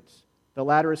different. The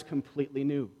latter is completely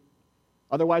new.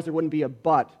 Otherwise, there wouldn't be a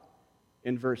but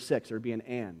in verse 6. There would be an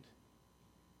and.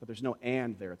 But there's no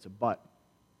and there. It's a but.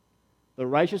 The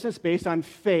righteousness based on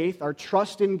faith, our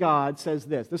trust in God, says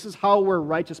this. This is how we're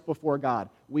righteous before God.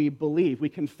 We believe. We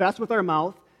confess with our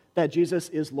mouth that Jesus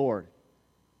is Lord.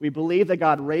 We believe that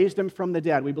God raised him from the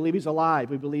dead. We believe he's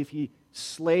alive. We believe he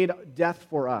slayed death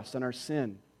for us and our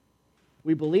sin.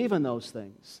 We believe in those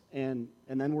things, and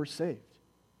then we're saved.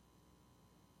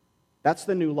 That's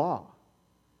the new law.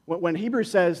 When Hebrews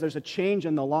says there's a change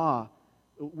in the law,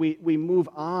 we move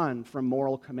on from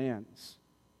moral commands.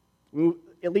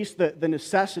 At least the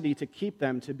necessity to keep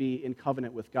them to be in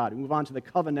covenant with God. We move on to the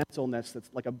covenantalness that's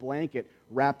like a blanket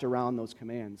wrapped around those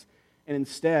commands. And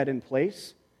instead, in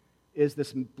place, is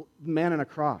this man on a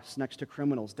cross next to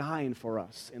criminals dying for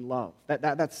us in love.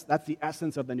 That's the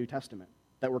essence of the New Testament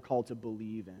that we're called to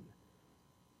believe in.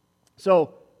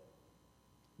 So,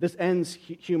 this ends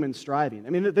human striving. I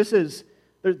mean,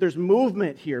 there's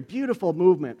movement here, beautiful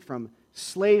movement from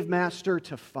slave master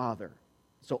to father.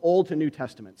 So Old to New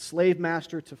Testament, slave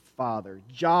master to father,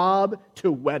 job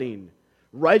to wedding,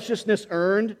 righteousness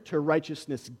earned to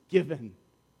righteousness given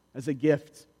as a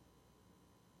gift.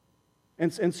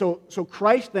 And so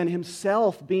Christ then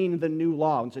himself being the new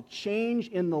law. It's a change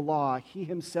in the law. He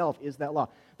himself is that law.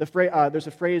 There's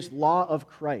a phrase, law of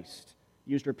Christ,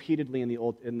 used repeatedly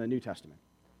in the New Testament.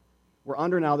 We're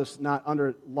under now this, not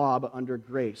under law, but under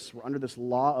grace. We're under this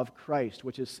law of Christ,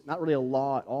 which is not really a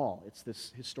law at all. It's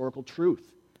this historical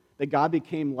truth that God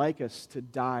became like us to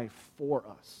die for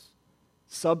us,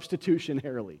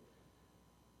 substitutionarily.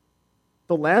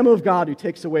 The Lamb of God who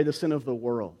takes away the sin of the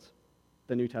world,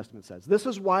 the New Testament says. This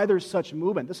is why there's such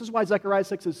movement. This is why Zechariah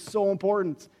 6 is so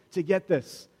important to get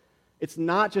this. It's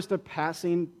not just a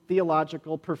passing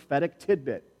theological prophetic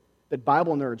tidbit that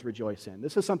Bible nerds rejoice in.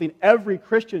 This is something every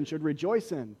Christian should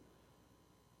rejoice in.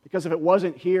 Because if it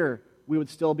wasn't here, we would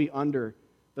still be under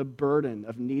the burden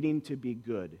of needing to be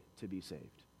good to be saved.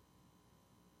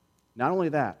 Not only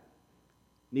that,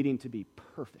 needing to be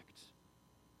perfect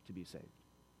to be saved.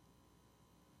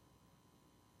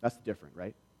 That's different,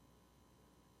 right?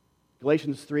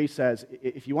 Galatians 3 says,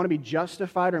 if you want to be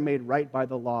justified or made right by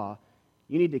the law,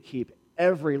 you need to keep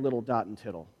every little dot and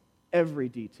tittle, every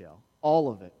detail, all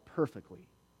of it, perfectly.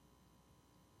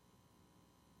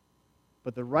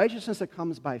 But the righteousness that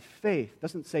comes by faith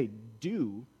doesn't say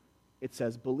do, it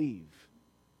says believe.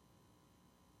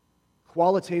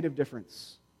 Qualitative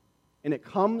difference. And it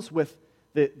comes with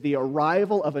the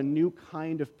arrival of a new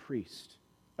kind of priest,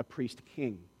 a priest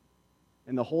king.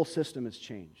 And the whole system has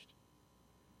changed.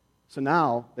 So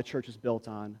now the church is built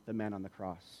on the man on the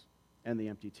cross and the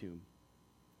empty tomb,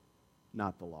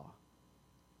 not the law.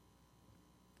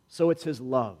 So it's his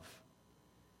love.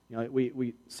 You know,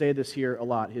 we say this here a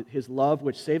lot. His love,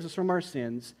 which saves us from our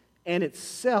sins, and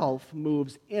itself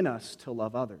moves in us to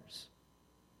love others.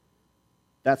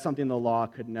 That's something the law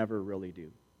could never really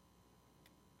do.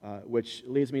 Which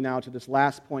leads me now to this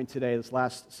last point today, this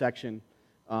last section,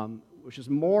 which is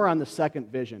more on the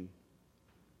second vision,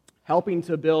 helping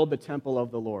to build the temple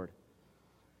of the Lord.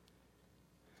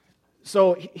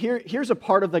 So here's a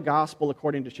part of the gospel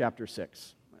according to chapter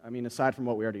 6. I mean, aside from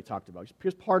what we already talked about.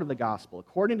 Here's part of the gospel.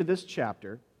 According to this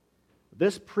chapter,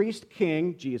 this priest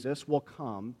king, Jesus, will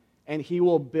come and he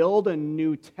will build a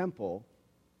new temple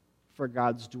for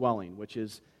God's dwelling, which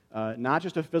is not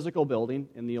just a physical building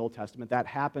in the Old Testament. That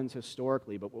happens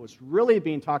historically. But what's really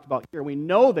being talked about here, we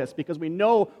know this because we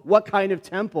know what kind of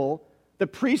temple the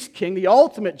priest king, the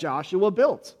ultimate Joshua,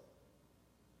 built.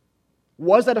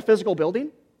 Was that a physical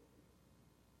building?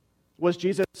 Was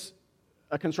Jesus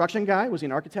a construction guy? Was he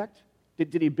an architect?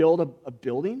 Did he build a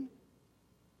building?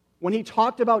 When he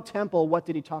talked about temple, what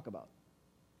did he talk about?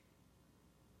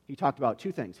 He talked about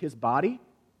two things: his body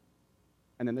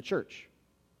and then the church,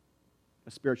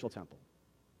 a spiritual temple.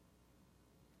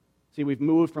 See, we've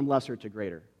moved from lesser to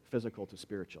greater, physical to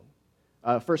spiritual.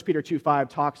 1 Peter 2:5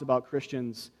 talks about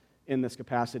Christians in this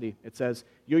capacity. It says,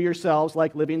 "You yourselves,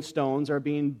 like living stones, are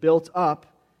being built up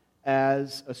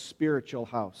as a spiritual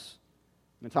house."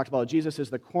 And it talks about Jesus is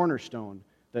the cornerstone,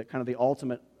 the kind of the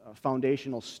ultimate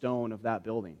foundational stone of that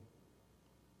building.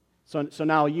 So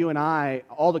now you and I,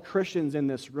 all the Christians in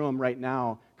this room right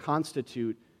now,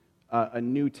 constitute a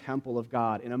new temple of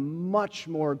God in a much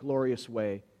more glorious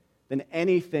way than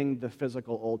anything the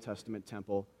physical Old Testament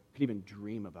temple could even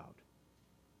dream about.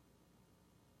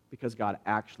 Because God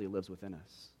actually lives within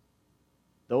us.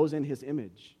 Those in his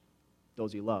image,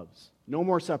 those he loves. No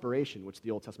more separation, which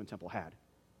the Old Testament temple had,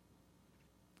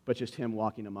 but just him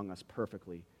walking among us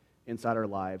perfectly inside our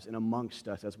lives and amongst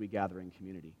us as we gather in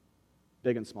community,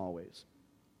 big and small ways.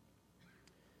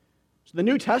 So the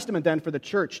New Testament then for the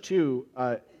church too,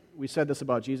 we said this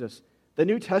about Jesus, the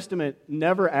New Testament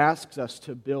never asks us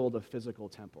to build a physical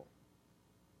temple.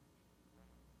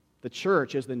 The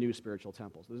church is the new spiritual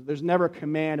temple. There's never a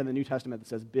command in the New Testament that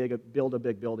says build a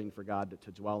big building for God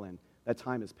to dwell in. That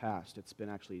time has passed. It's been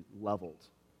actually leveled.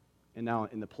 And now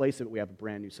in the place of it, we have a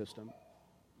brand new system.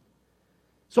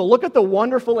 So look at the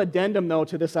wonderful addendum, though,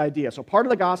 to this idea. So part of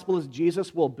the gospel is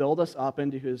Jesus will build us up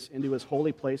into his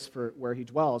holy place for where he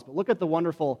dwells. But look at the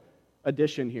wonderful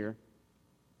addition here,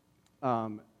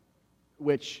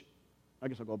 which, I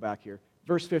guess I'll go back here.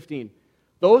 Verse 15.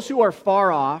 Those who are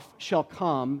far off shall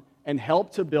come and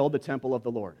help to build the temple of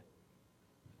the Lord.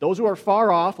 Those who are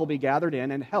far off will be gathered in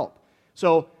and help.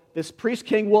 So this priest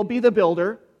king will be the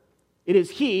builder. It is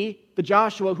he, the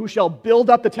Joshua, who shall build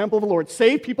up the temple of the Lord,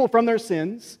 save people from their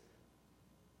sins,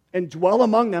 and dwell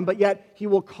among them, but yet he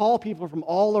will call people from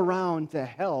all around to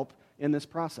help in this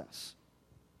process.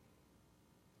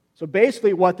 So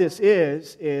basically what this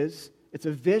is it's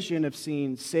a vision of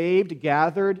seeing saved,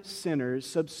 gathered sinners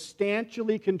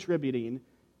substantially contributing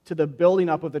to the building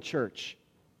up of the church,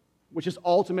 which is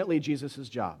ultimately Jesus'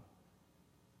 job.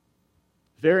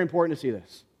 Very important to see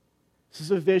this. This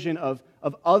is a vision of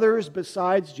others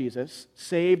besides Jesus,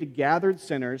 saved, gathered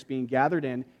sinners being gathered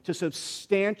in to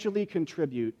substantially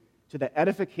contribute to the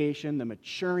edification, the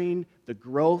maturing, the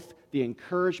growth, the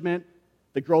encouragement,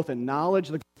 the growth in knowledge,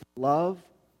 the growth in love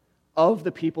of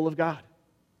the people of God.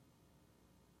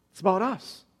 It's about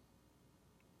us.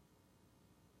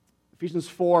 Ephesians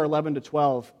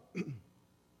 4:11-12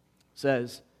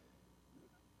 says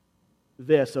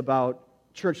this about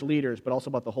church leaders, but also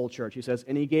about the whole church. He says,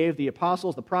 "And he gave the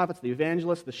apostles, the prophets, the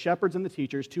evangelists, the shepherds, and the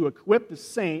teachers to equip the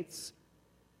saints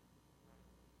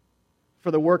for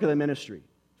the work of the ministry."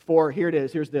 For, here it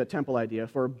is, here's the temple idea,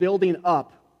 for building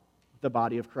up the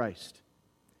body of Christ.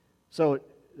 So,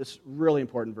 this really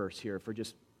important verse here for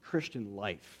just Christian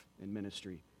life and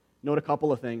ministry. Note a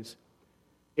couple of things.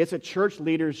 It's a church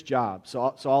leader's job.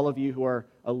 So all of you who are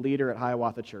a leader at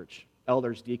Hiawatha Church,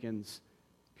 elders, deacons,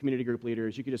 community group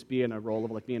leaders, you could just be in a role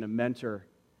of like being a mentor,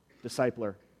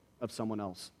 discipler of someone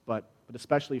else, but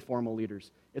especially formal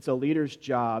leaders. It's a leader's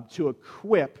job to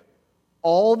equip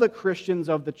all the Christians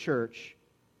of the church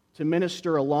to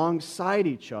minister alongside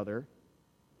each other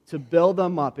to build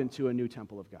them up into a new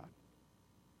temple of God.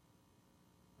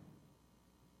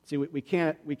 See, we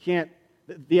can't.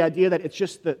 The idea that it's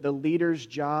just the leader's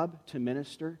job to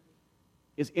minister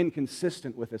is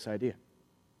inconsistent with this idea.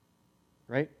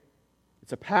 Right?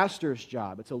 It's a pastor's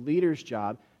job, it's a leader's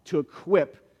job to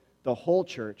equip the whole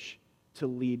church to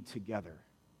lead together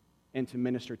and to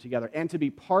minister together and to be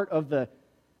part of the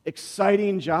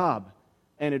exciting job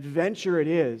and adventure it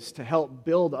is to help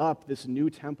build up this new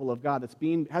temple of God that's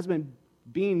has been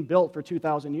being built for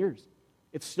 2,000 years.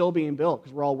 It's still being built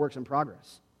because we're all works in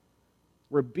progress.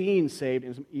 We're being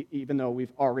saved, even though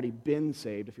we've already been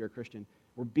saved, if you're a Christian.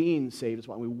 We're being saved as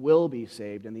well, and we will be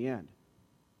saved in the end.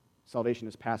 Salvation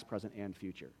is past, present, and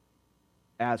future,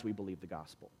 as we believe the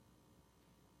gospel.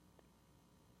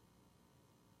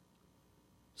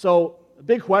 So, the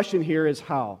big question here is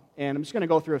how. And I'm just going to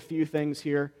go through a few things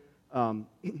here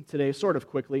today, sort of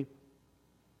quickly.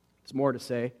 There's more to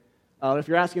say. If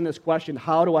you're asking this question,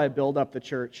 how do I build up the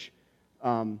church?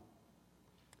 And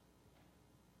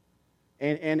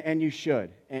you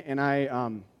should. And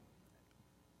I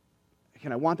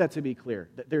want that to be clear.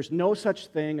 That there's no such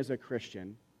thing as a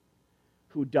Christian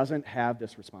who doesn't have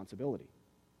this responsibility.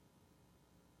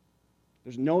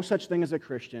 There's no such thing as a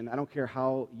Christian. I don't care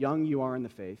how young you are in the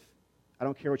faith. I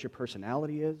don't care what your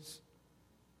personality is,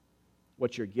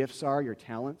 what your gifts are, your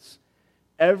talents.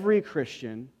 Every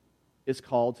Christian is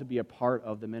called to be a part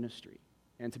of the ministry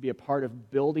and to be a part of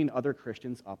building other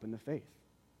Christians up in the faith.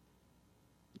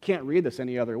 You can't read this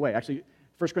any other way. Actually,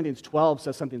 1 Corinthians 12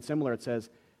 says something similar. It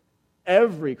says,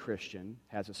 every Christian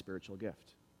has a spiritual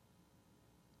gift.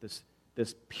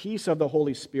 This piece of the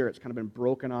Holy Spirit's kind of been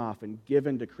broken off and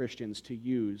given to Christians to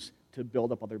use to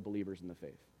build up other believers in the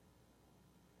faith.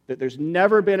 That there's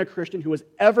never been a Christian who has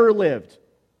ever lived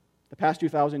the past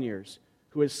 2,000 years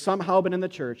who has somehow been in the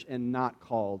church and not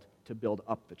called to build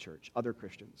up the church, other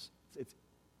Christians. It's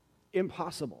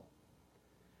impossible.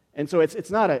 And so it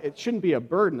shouldn't be a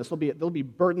burden. There'll be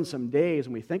burdensome days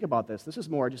when we think about this. This is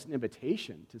more just an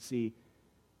invitation to see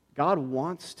God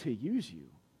wants to use you.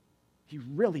 He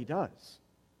really does.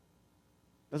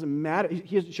 Doesn't matter.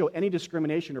 He doesn't show any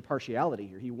discrimination or partiality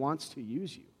here. He wants to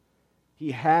use you.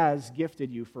 He has gifted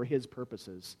you for His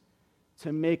purposes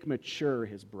to make mature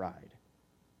His bride,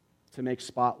 to make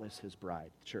spotless His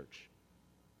bride, the church,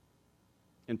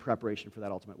 in preparation for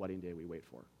that ultimate wedding day we wait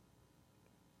for,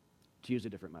 to use a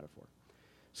different metaphor.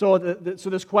 So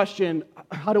this question,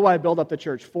 how do I build up the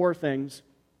church? 4 things.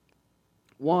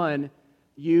 1,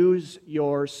 use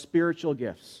your spiritual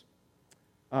gifts.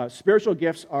 Spiritual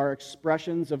gifts are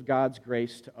expressions of God's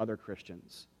grace to other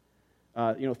Christians.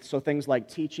 So things like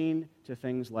teaching, to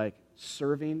things like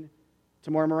serving,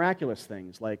 to more miraculous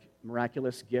things like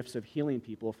miraculous gifts of healing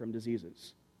people from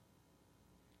diseases.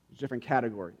 There's different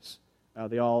categories.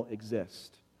 They all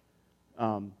exist.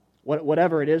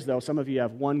 Whatever it is, though, some of you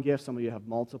have one gift, some of you have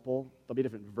multiple. There'll be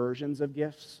different versions of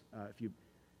gifts. If you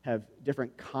have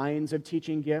different kinds of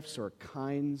teaching gifts or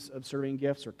kinds of serving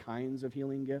gifts or kinds of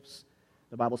healing gifts.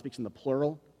 The Bible speaks in the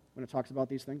plural when it talks about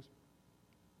these things.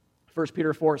 1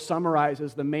 Peter 4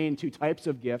 summarizes the main 2 types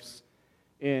of gifts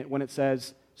when it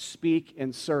says speak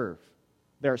and serve.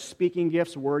 There are speaking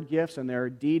gifts, word gifts, and there are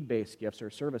deed-based gifts or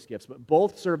service gifts, but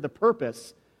both serve the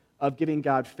purpose of giving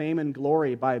God fame and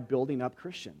glory by building up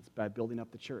Christians, by building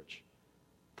up the church,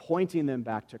 pointing them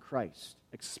back to Christ,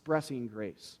 expressing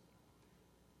grace.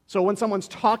 So when someone's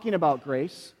talking about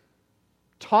grace,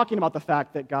 talking about the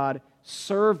fact that God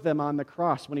served them on the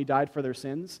cross when He died for their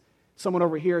sins, someone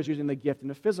over here is using the gift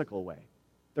in a physical way.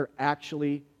 They're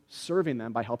actually serving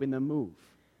them by helping them move,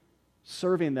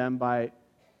 serving them by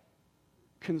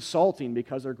consulting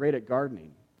because they're great at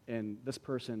gardening, and this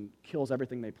person kills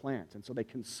everything they plant, and so they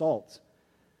consult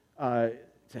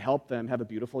to help them have a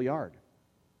beautiful yard.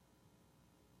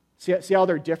 See how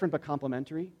they're different but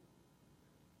complementary?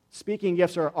 Speaking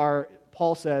gifts are,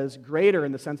 Paul says, greater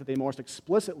in the sense that they most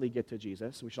explicitly get to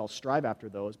Jesus. We should all strive after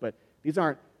those, but these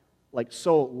aren't like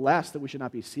so less that we should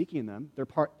not be seeking them. They're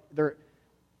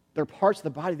parts of the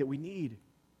body that we need.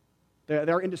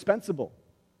 They're indispensable.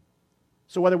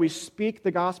 So whether we speak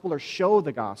the gospel or show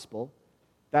the gospel,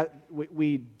 that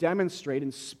we demonstrate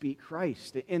and speak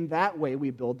Christ. In that way,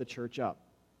 we build the church up.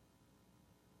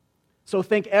 So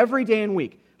think every day and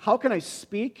week, how can I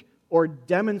speak or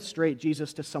demonstrate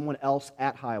Jesus to someone else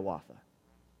at Hiawatha?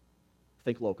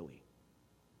 Think locally.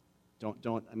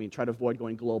 Try to avoid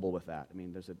going global with that.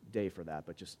 There's a day for that,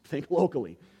 but just think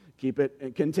locally. Keep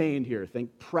it contained here.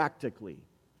 Think practically.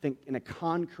 Think in a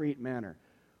concrete manner.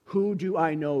 Who do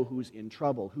I know who's in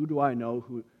trouble? Who do I know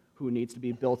who needs to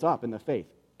be built up in the faith?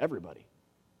 Everybody.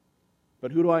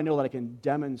 But who do I know that I can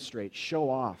demonstrate, show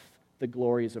off the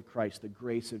glories of Christ, the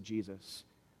grace of Jesus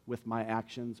with my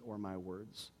actions or my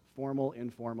words? Formal,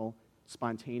 informal,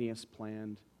 spontaneous,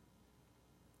 planned.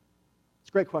 It's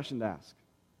a great question to ask.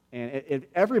 And if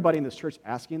everybody in this church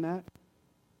asking that,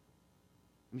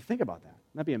 I mean, think about that.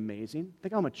 Wouldn't that be amazing?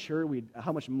 Think how mature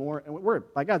how much more, and we're,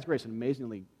 by God's grace, an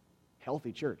amazingly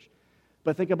healthy church.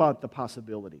 But think about the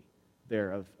possibility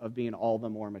there of being all the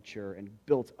more mature and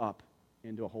built up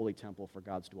into a holy temple for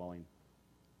God's dwelling,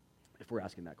 if we're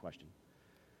asking that question.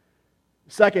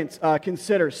 Second,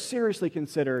 seriously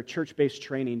consider church-based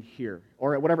training here,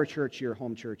 or at whatever church your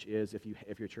home church is,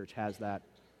 if your church has that,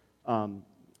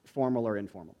 formal or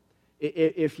informal.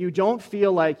 If you don't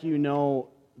feel like you know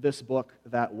this book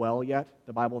that well yet,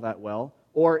 the Bible that well,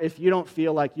 or if you don't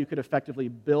feel like you could effectively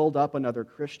build up another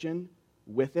Christian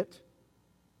with it,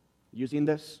 using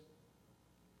this,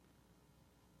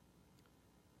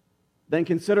 then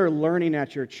consider learning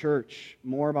at your church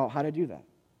more about how to do that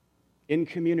in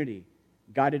community,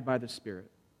 guided by the Spirit.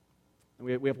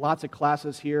 We have lots of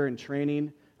classes here and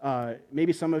training.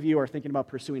 Maybe some of you are thinking about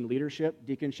pursuing leadership,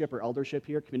 deaconship or eldership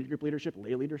here, community group leadership,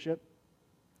 lay leadership.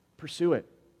 Pursue it.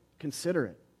 Consider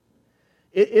it.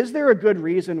 Is there a good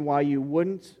reason why you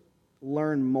wouldn't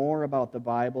learn more about the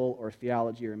Bible or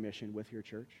theology or mission with your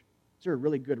church? Is there a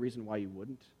really good reason why you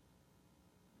wouldn't?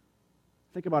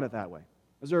 Think about it that way.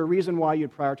 Is there a reason why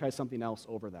you'd prioritize something else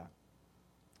over that?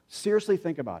 Seriously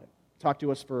think about it. Talk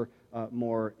to us for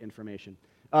more information.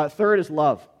 Third is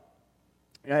love.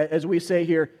 As we say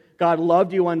here, God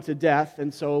loved you unto death,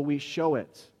 and so we show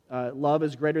it. Love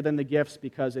is greater than the gifts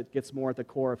because it gets more at the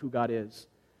core of who God is.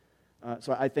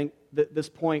 So I think that this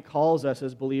point calls us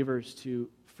as believers to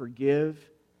forgive,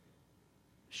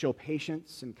 show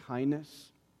patience and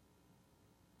kindness,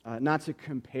 not to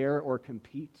compare or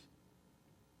compete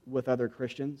with other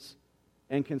Christians,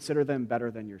 and consider them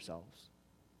better than yourselves.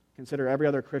 Consider every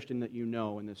other Christian that you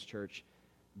know in this church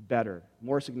better,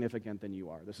 more significant than you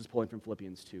are. This is pulling from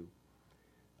Philippians 2.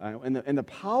 And the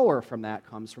power from that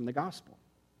comes from the gospel,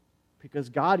 because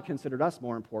God considered us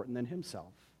more important than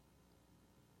himself.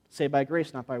 Saved by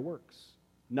grace, not by works.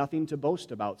 Nothing to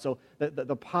boast about. So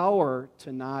the power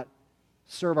to not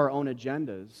serve our own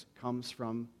agendas comes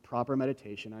from proper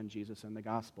meditation on Jesus and the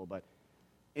gospel. But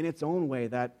in its own way,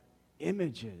 that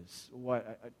images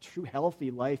what a true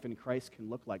healthy life in Christ can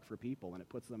look like for people, and it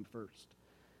puts them first.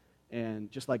 And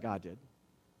just like God did.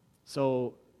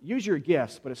 So use your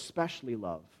gifts, but especially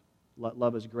love.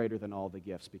 Love is greater than all the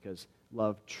gifts, because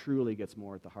love truly gets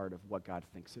more at the heart of what God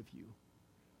thinks of you.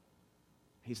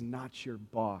 He's not your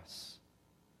boss.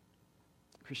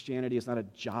 Christianity is not a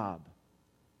job.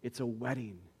 It's a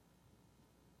wedding.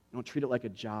 Don't treat it like a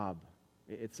job.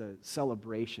 It's a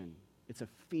celebration. It's a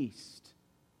feast.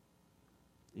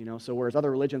 So whereas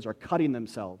other religions are cutting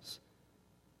themselves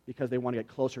because they want to get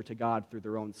closer to God through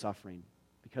their own suffering,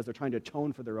 because they're trying to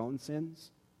atone for their own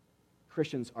sins,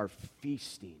 Christians are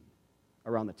feasting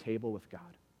around the table with God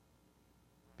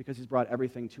because he's brought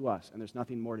everything to us, and there's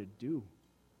nothing more to do.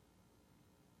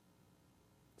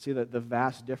 See the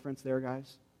vast difference there,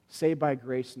 guys? Saved by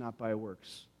grace, not by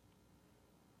works.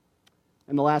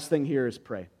 And the last thing here is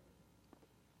pray.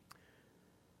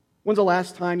 When's the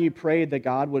last time you prayed that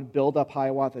God would build up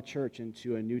Hiawatha Church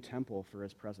into a new temple for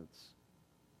his presence?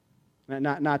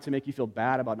 Not to make you feel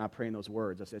bad about not praying those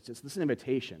words. This is an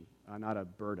invitation, not a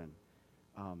burden.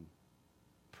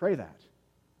 Pray that.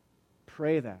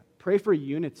 Pray that. Pray for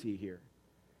unity here.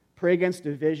 Pray against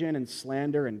division and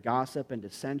slander and gossip and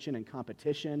dissension and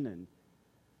competition and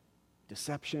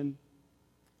deception.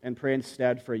 And pray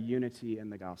instead for unity in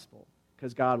the gospel.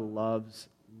 Because God loves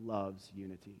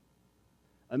unity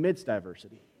amidst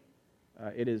diversity.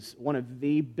 It is one of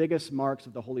the biggest marks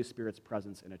of the Holy Spirit's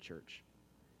presence in a church,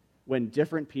 when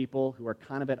different people who are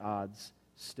kind of at odds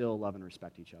still love and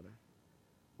respect each other.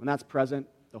 When that's present,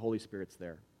 the Holy Spirit's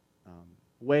there.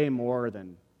 Way more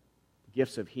than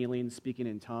gifts of healing, speaking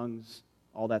in tongues,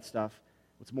 all that stuff.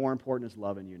 What's more important is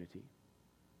love and unity.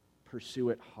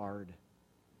 Pursue it hard.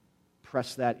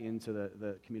 Press that into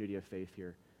the community of faith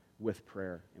here with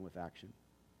prayer and with action.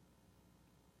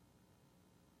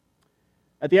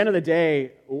 At the end of the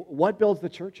day, what builds the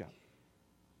church up?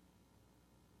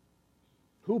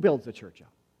 Who builds the church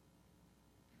up?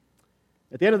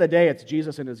 At the end of the day, it's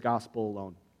Jesus and his gospel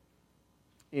alone.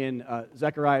 In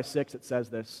Zechariah 6, it says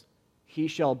this: he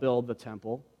shall build the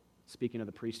temple, speaking of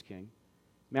the priest king.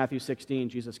 Matthew 16,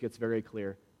 Jesus gets very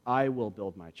clear: I will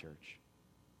build my church,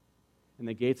 and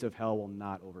the gates of hell will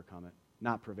not overcome it,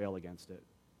 not prevail against it.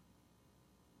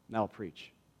 And I'll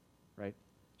preach, right?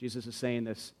 Jesus is saying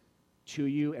this to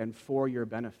you and for your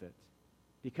benefit,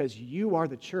 because you are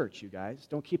the church, you guys.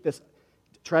 Don't keep this,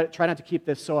 try not to keep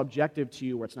this so objective to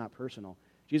you where it's not personal.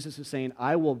 Jesus is saying,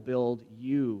 I will build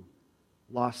you,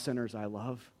 lost sinners I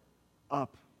love,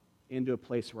 up into a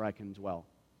place where I can dwell.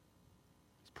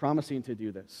 It's promising to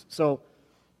do this. So,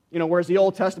 whereas the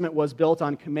Old Testament was built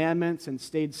on commandments and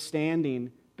stayed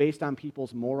standing based on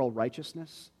people's moral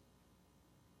righteousness,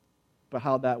 but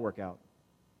how'd that work out?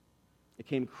 It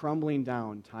came crumbling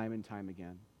down time and time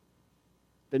again.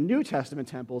 The New Testament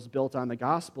temple is built on the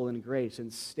gospel and grace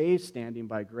and stays standing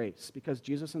by grace because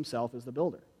Jesus himself is the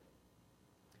builder.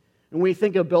 And when we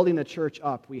think of building the church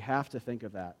up, we have to think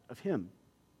of that, of him,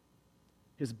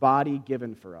 his body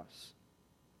given for us,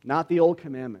 not the old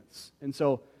commandments. And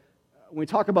so when we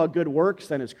talk about good works,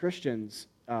 then as Christians,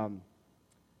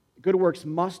 good works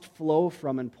must flow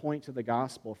from and point to the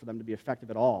gospel for them to be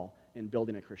effective at all in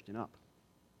building a Christian up.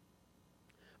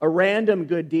 A random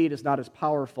good deed is not as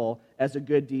powerful as a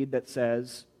good deed that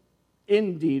says,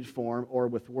 in deed form or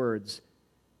with words,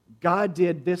 God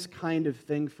did this kind of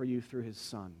thing for you through his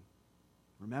Son.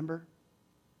 Remember?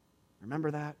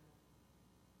 Remember that?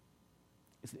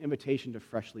 It's an invitation to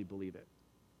freshly believe it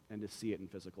and to see it in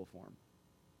physical form.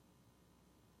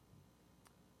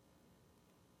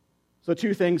 So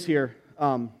 2 things here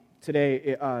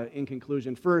today in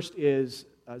conclusion. First is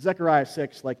Zechariah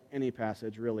 6, like any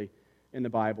passage really in the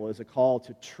Bible, is a call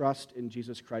to trust in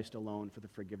Jesus Christ alone for the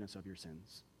forgiveness of your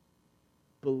sins.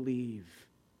 Believe.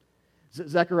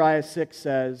 Zechariah 6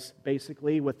 says,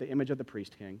 basically, with the image of the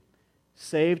priest king,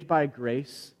 saved by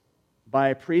grace, by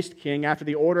a priest king after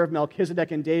the order of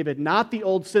Melchizedek and David, not the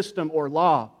old system or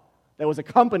law that was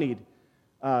accompanied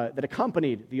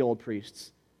the old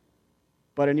priests,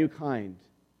 but a new kind,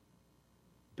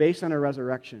 based on a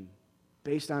resurrection,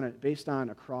 based on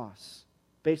a cross,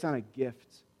 based on a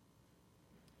gift,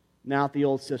 not the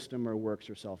old system or works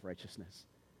or self-righteousness.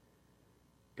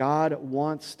 God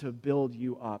wants to build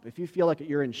you up. If you feel like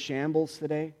you're in shambles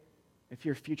today, if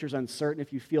your future's uncertain,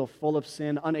 if you feel full of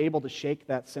sin, unable to shake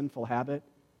that sinful habit,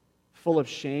 full of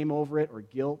shame over it or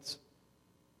guilt,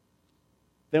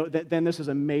 then this is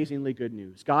amazingly good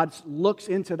news. God looks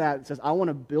into that and says, I want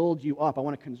to build you up. I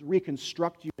want to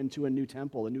reconstruct you into a new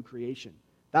temple, a new creation.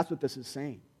 That's what this is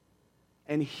saying.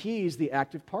 And he's the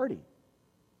active party.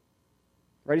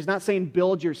 Right? He's not saying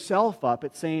build yourself up.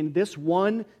 It's saying this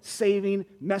one saving,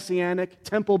 messianic,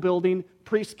 temple-building,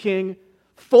 priest-king,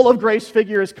 full of grace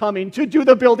figure is coming to do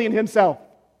the building himself.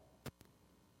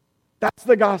 That's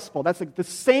the gospel. That's the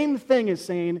same thing as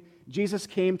saying Jesus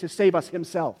came to save us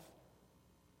himself.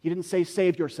 He didn't say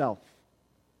save yourself.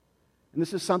 And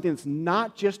this is something that's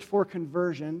not just for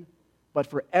conversion, but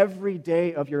for every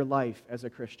day of your life as a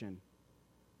Christian.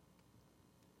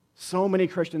 So many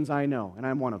Christians I know, and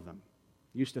I'm one of them,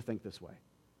 used to think this way.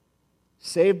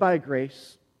 Saved by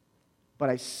grace, but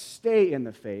I stay in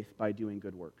the faith by doing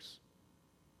good works.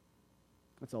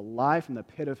 That's a lie from the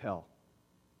pit of hell.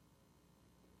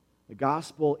 The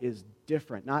gospel is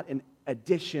different, not an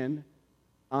addition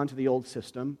onto the old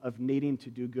system of needing to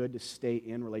do good to stay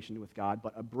in relation with God,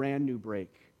 but a brand new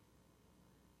break.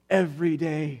 Every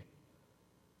day,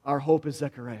 our hope is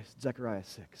Zechariah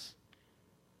 6.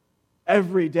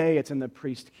 Every day it's in the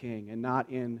priest king and not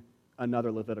in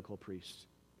another Levitical priest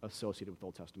associated with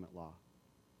Old Testament law.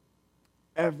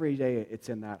 Every day it's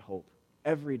in that hope.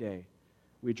 Every day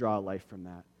we draw life from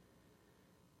that.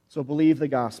 So believe the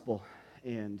gospel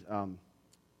and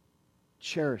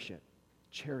cherish it.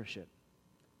 Cherish it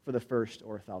for the first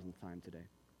or 1,000th time today.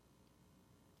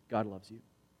 God loves you.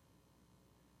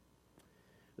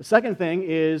 The second thing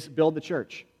is build the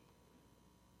church.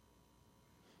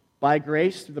 By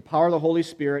grace, through the power of the Holy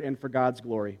Spirit, and for God's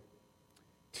glory.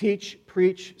 Teach,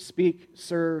 preach, speak,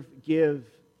 serve, give,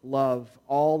 love,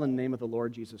 all in the name of the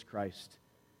Lord Jesus Christ.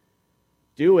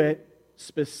 Do it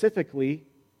specifically,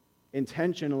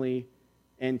 intentionally,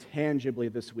 and tangibly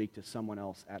this week to someone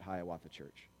else at Hiawatha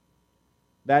Church.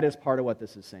 That is part of what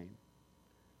this is saying.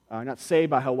 You're not saved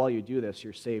by how well you do this,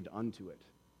 you're saved unto it.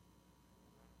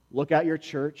 Look at your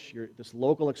church, this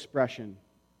local expression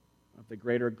of the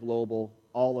greater global,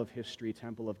 all of history,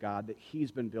 temple of God that he's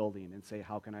been building, and say,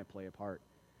 how can I play a part?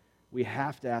 We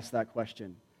have to ask that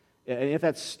question. And if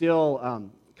that's still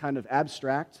kind of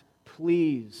abstract,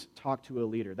 please talk to a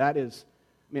leader. That is,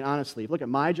 honestly, look at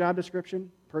my job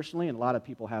description, personally, and a lot of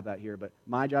people have that here, but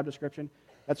my job description,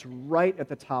 that's right at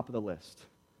the top of the list,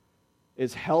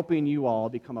 is helping you all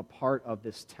become a part of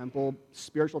this temple,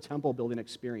 spiritual temple building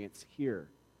experience here.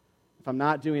 If I'm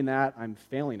not doing that, I'm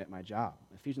failing at my job.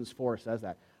 Ephesians 4 says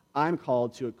that. I'm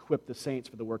called to equip the saints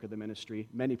for the work of the ministry.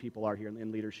 Many people are here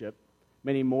in leadership.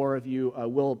 Many more of you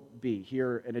will be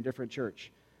here in a different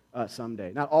church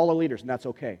someday. Not all are leaders, and that's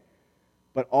okay.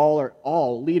 But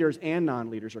all leaders and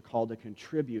non-leaders are called to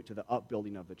contribute to the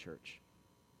upbuilding of the church.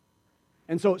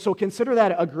 And so consider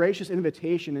that a gracious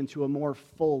invitation into a more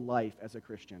full life as a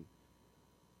Christian.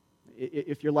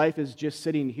 If your life is just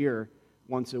sitting here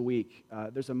once a week,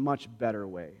 there's a much better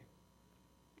way.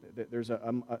 There's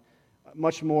a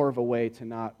much more of a way to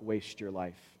not waste your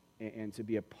life and to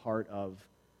be a part of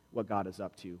what God is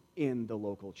up to in the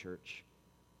local church.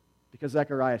 Because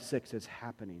Zechariah 6 is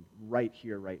happening right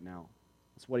here, right now.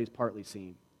 That's what he's partly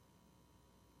seeing.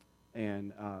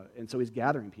 And so he's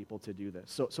gathering people to do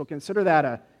this. So consider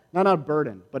that not a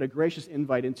burden, but a gracious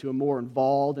invite into a more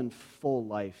involved and full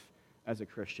life as a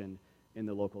Christian in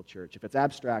the local church. If it's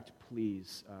abstract,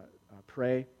 please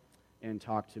pray and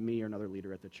talk to me or another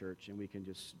leader at the church, and we can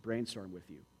just brainstorm with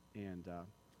you and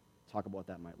talk about what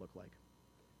that might look like.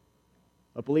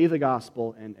 But believe the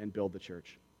gospel and build the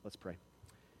church. Let's pray.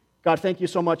 God, thank you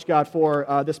so much, God,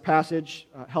 for this passage.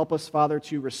 Help us, Father,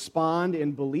 to respond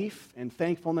in belief and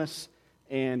thankfulness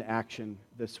and action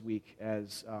this week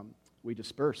as we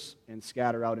disperse and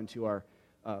scatter out into our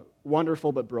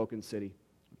wonderful but broken city.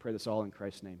 We pray this all in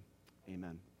Christ's name.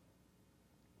 Amen.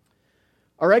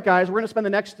 All right, guys, we're going to spend the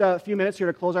next few minutes here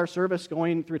to close our service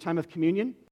going through a time of communion.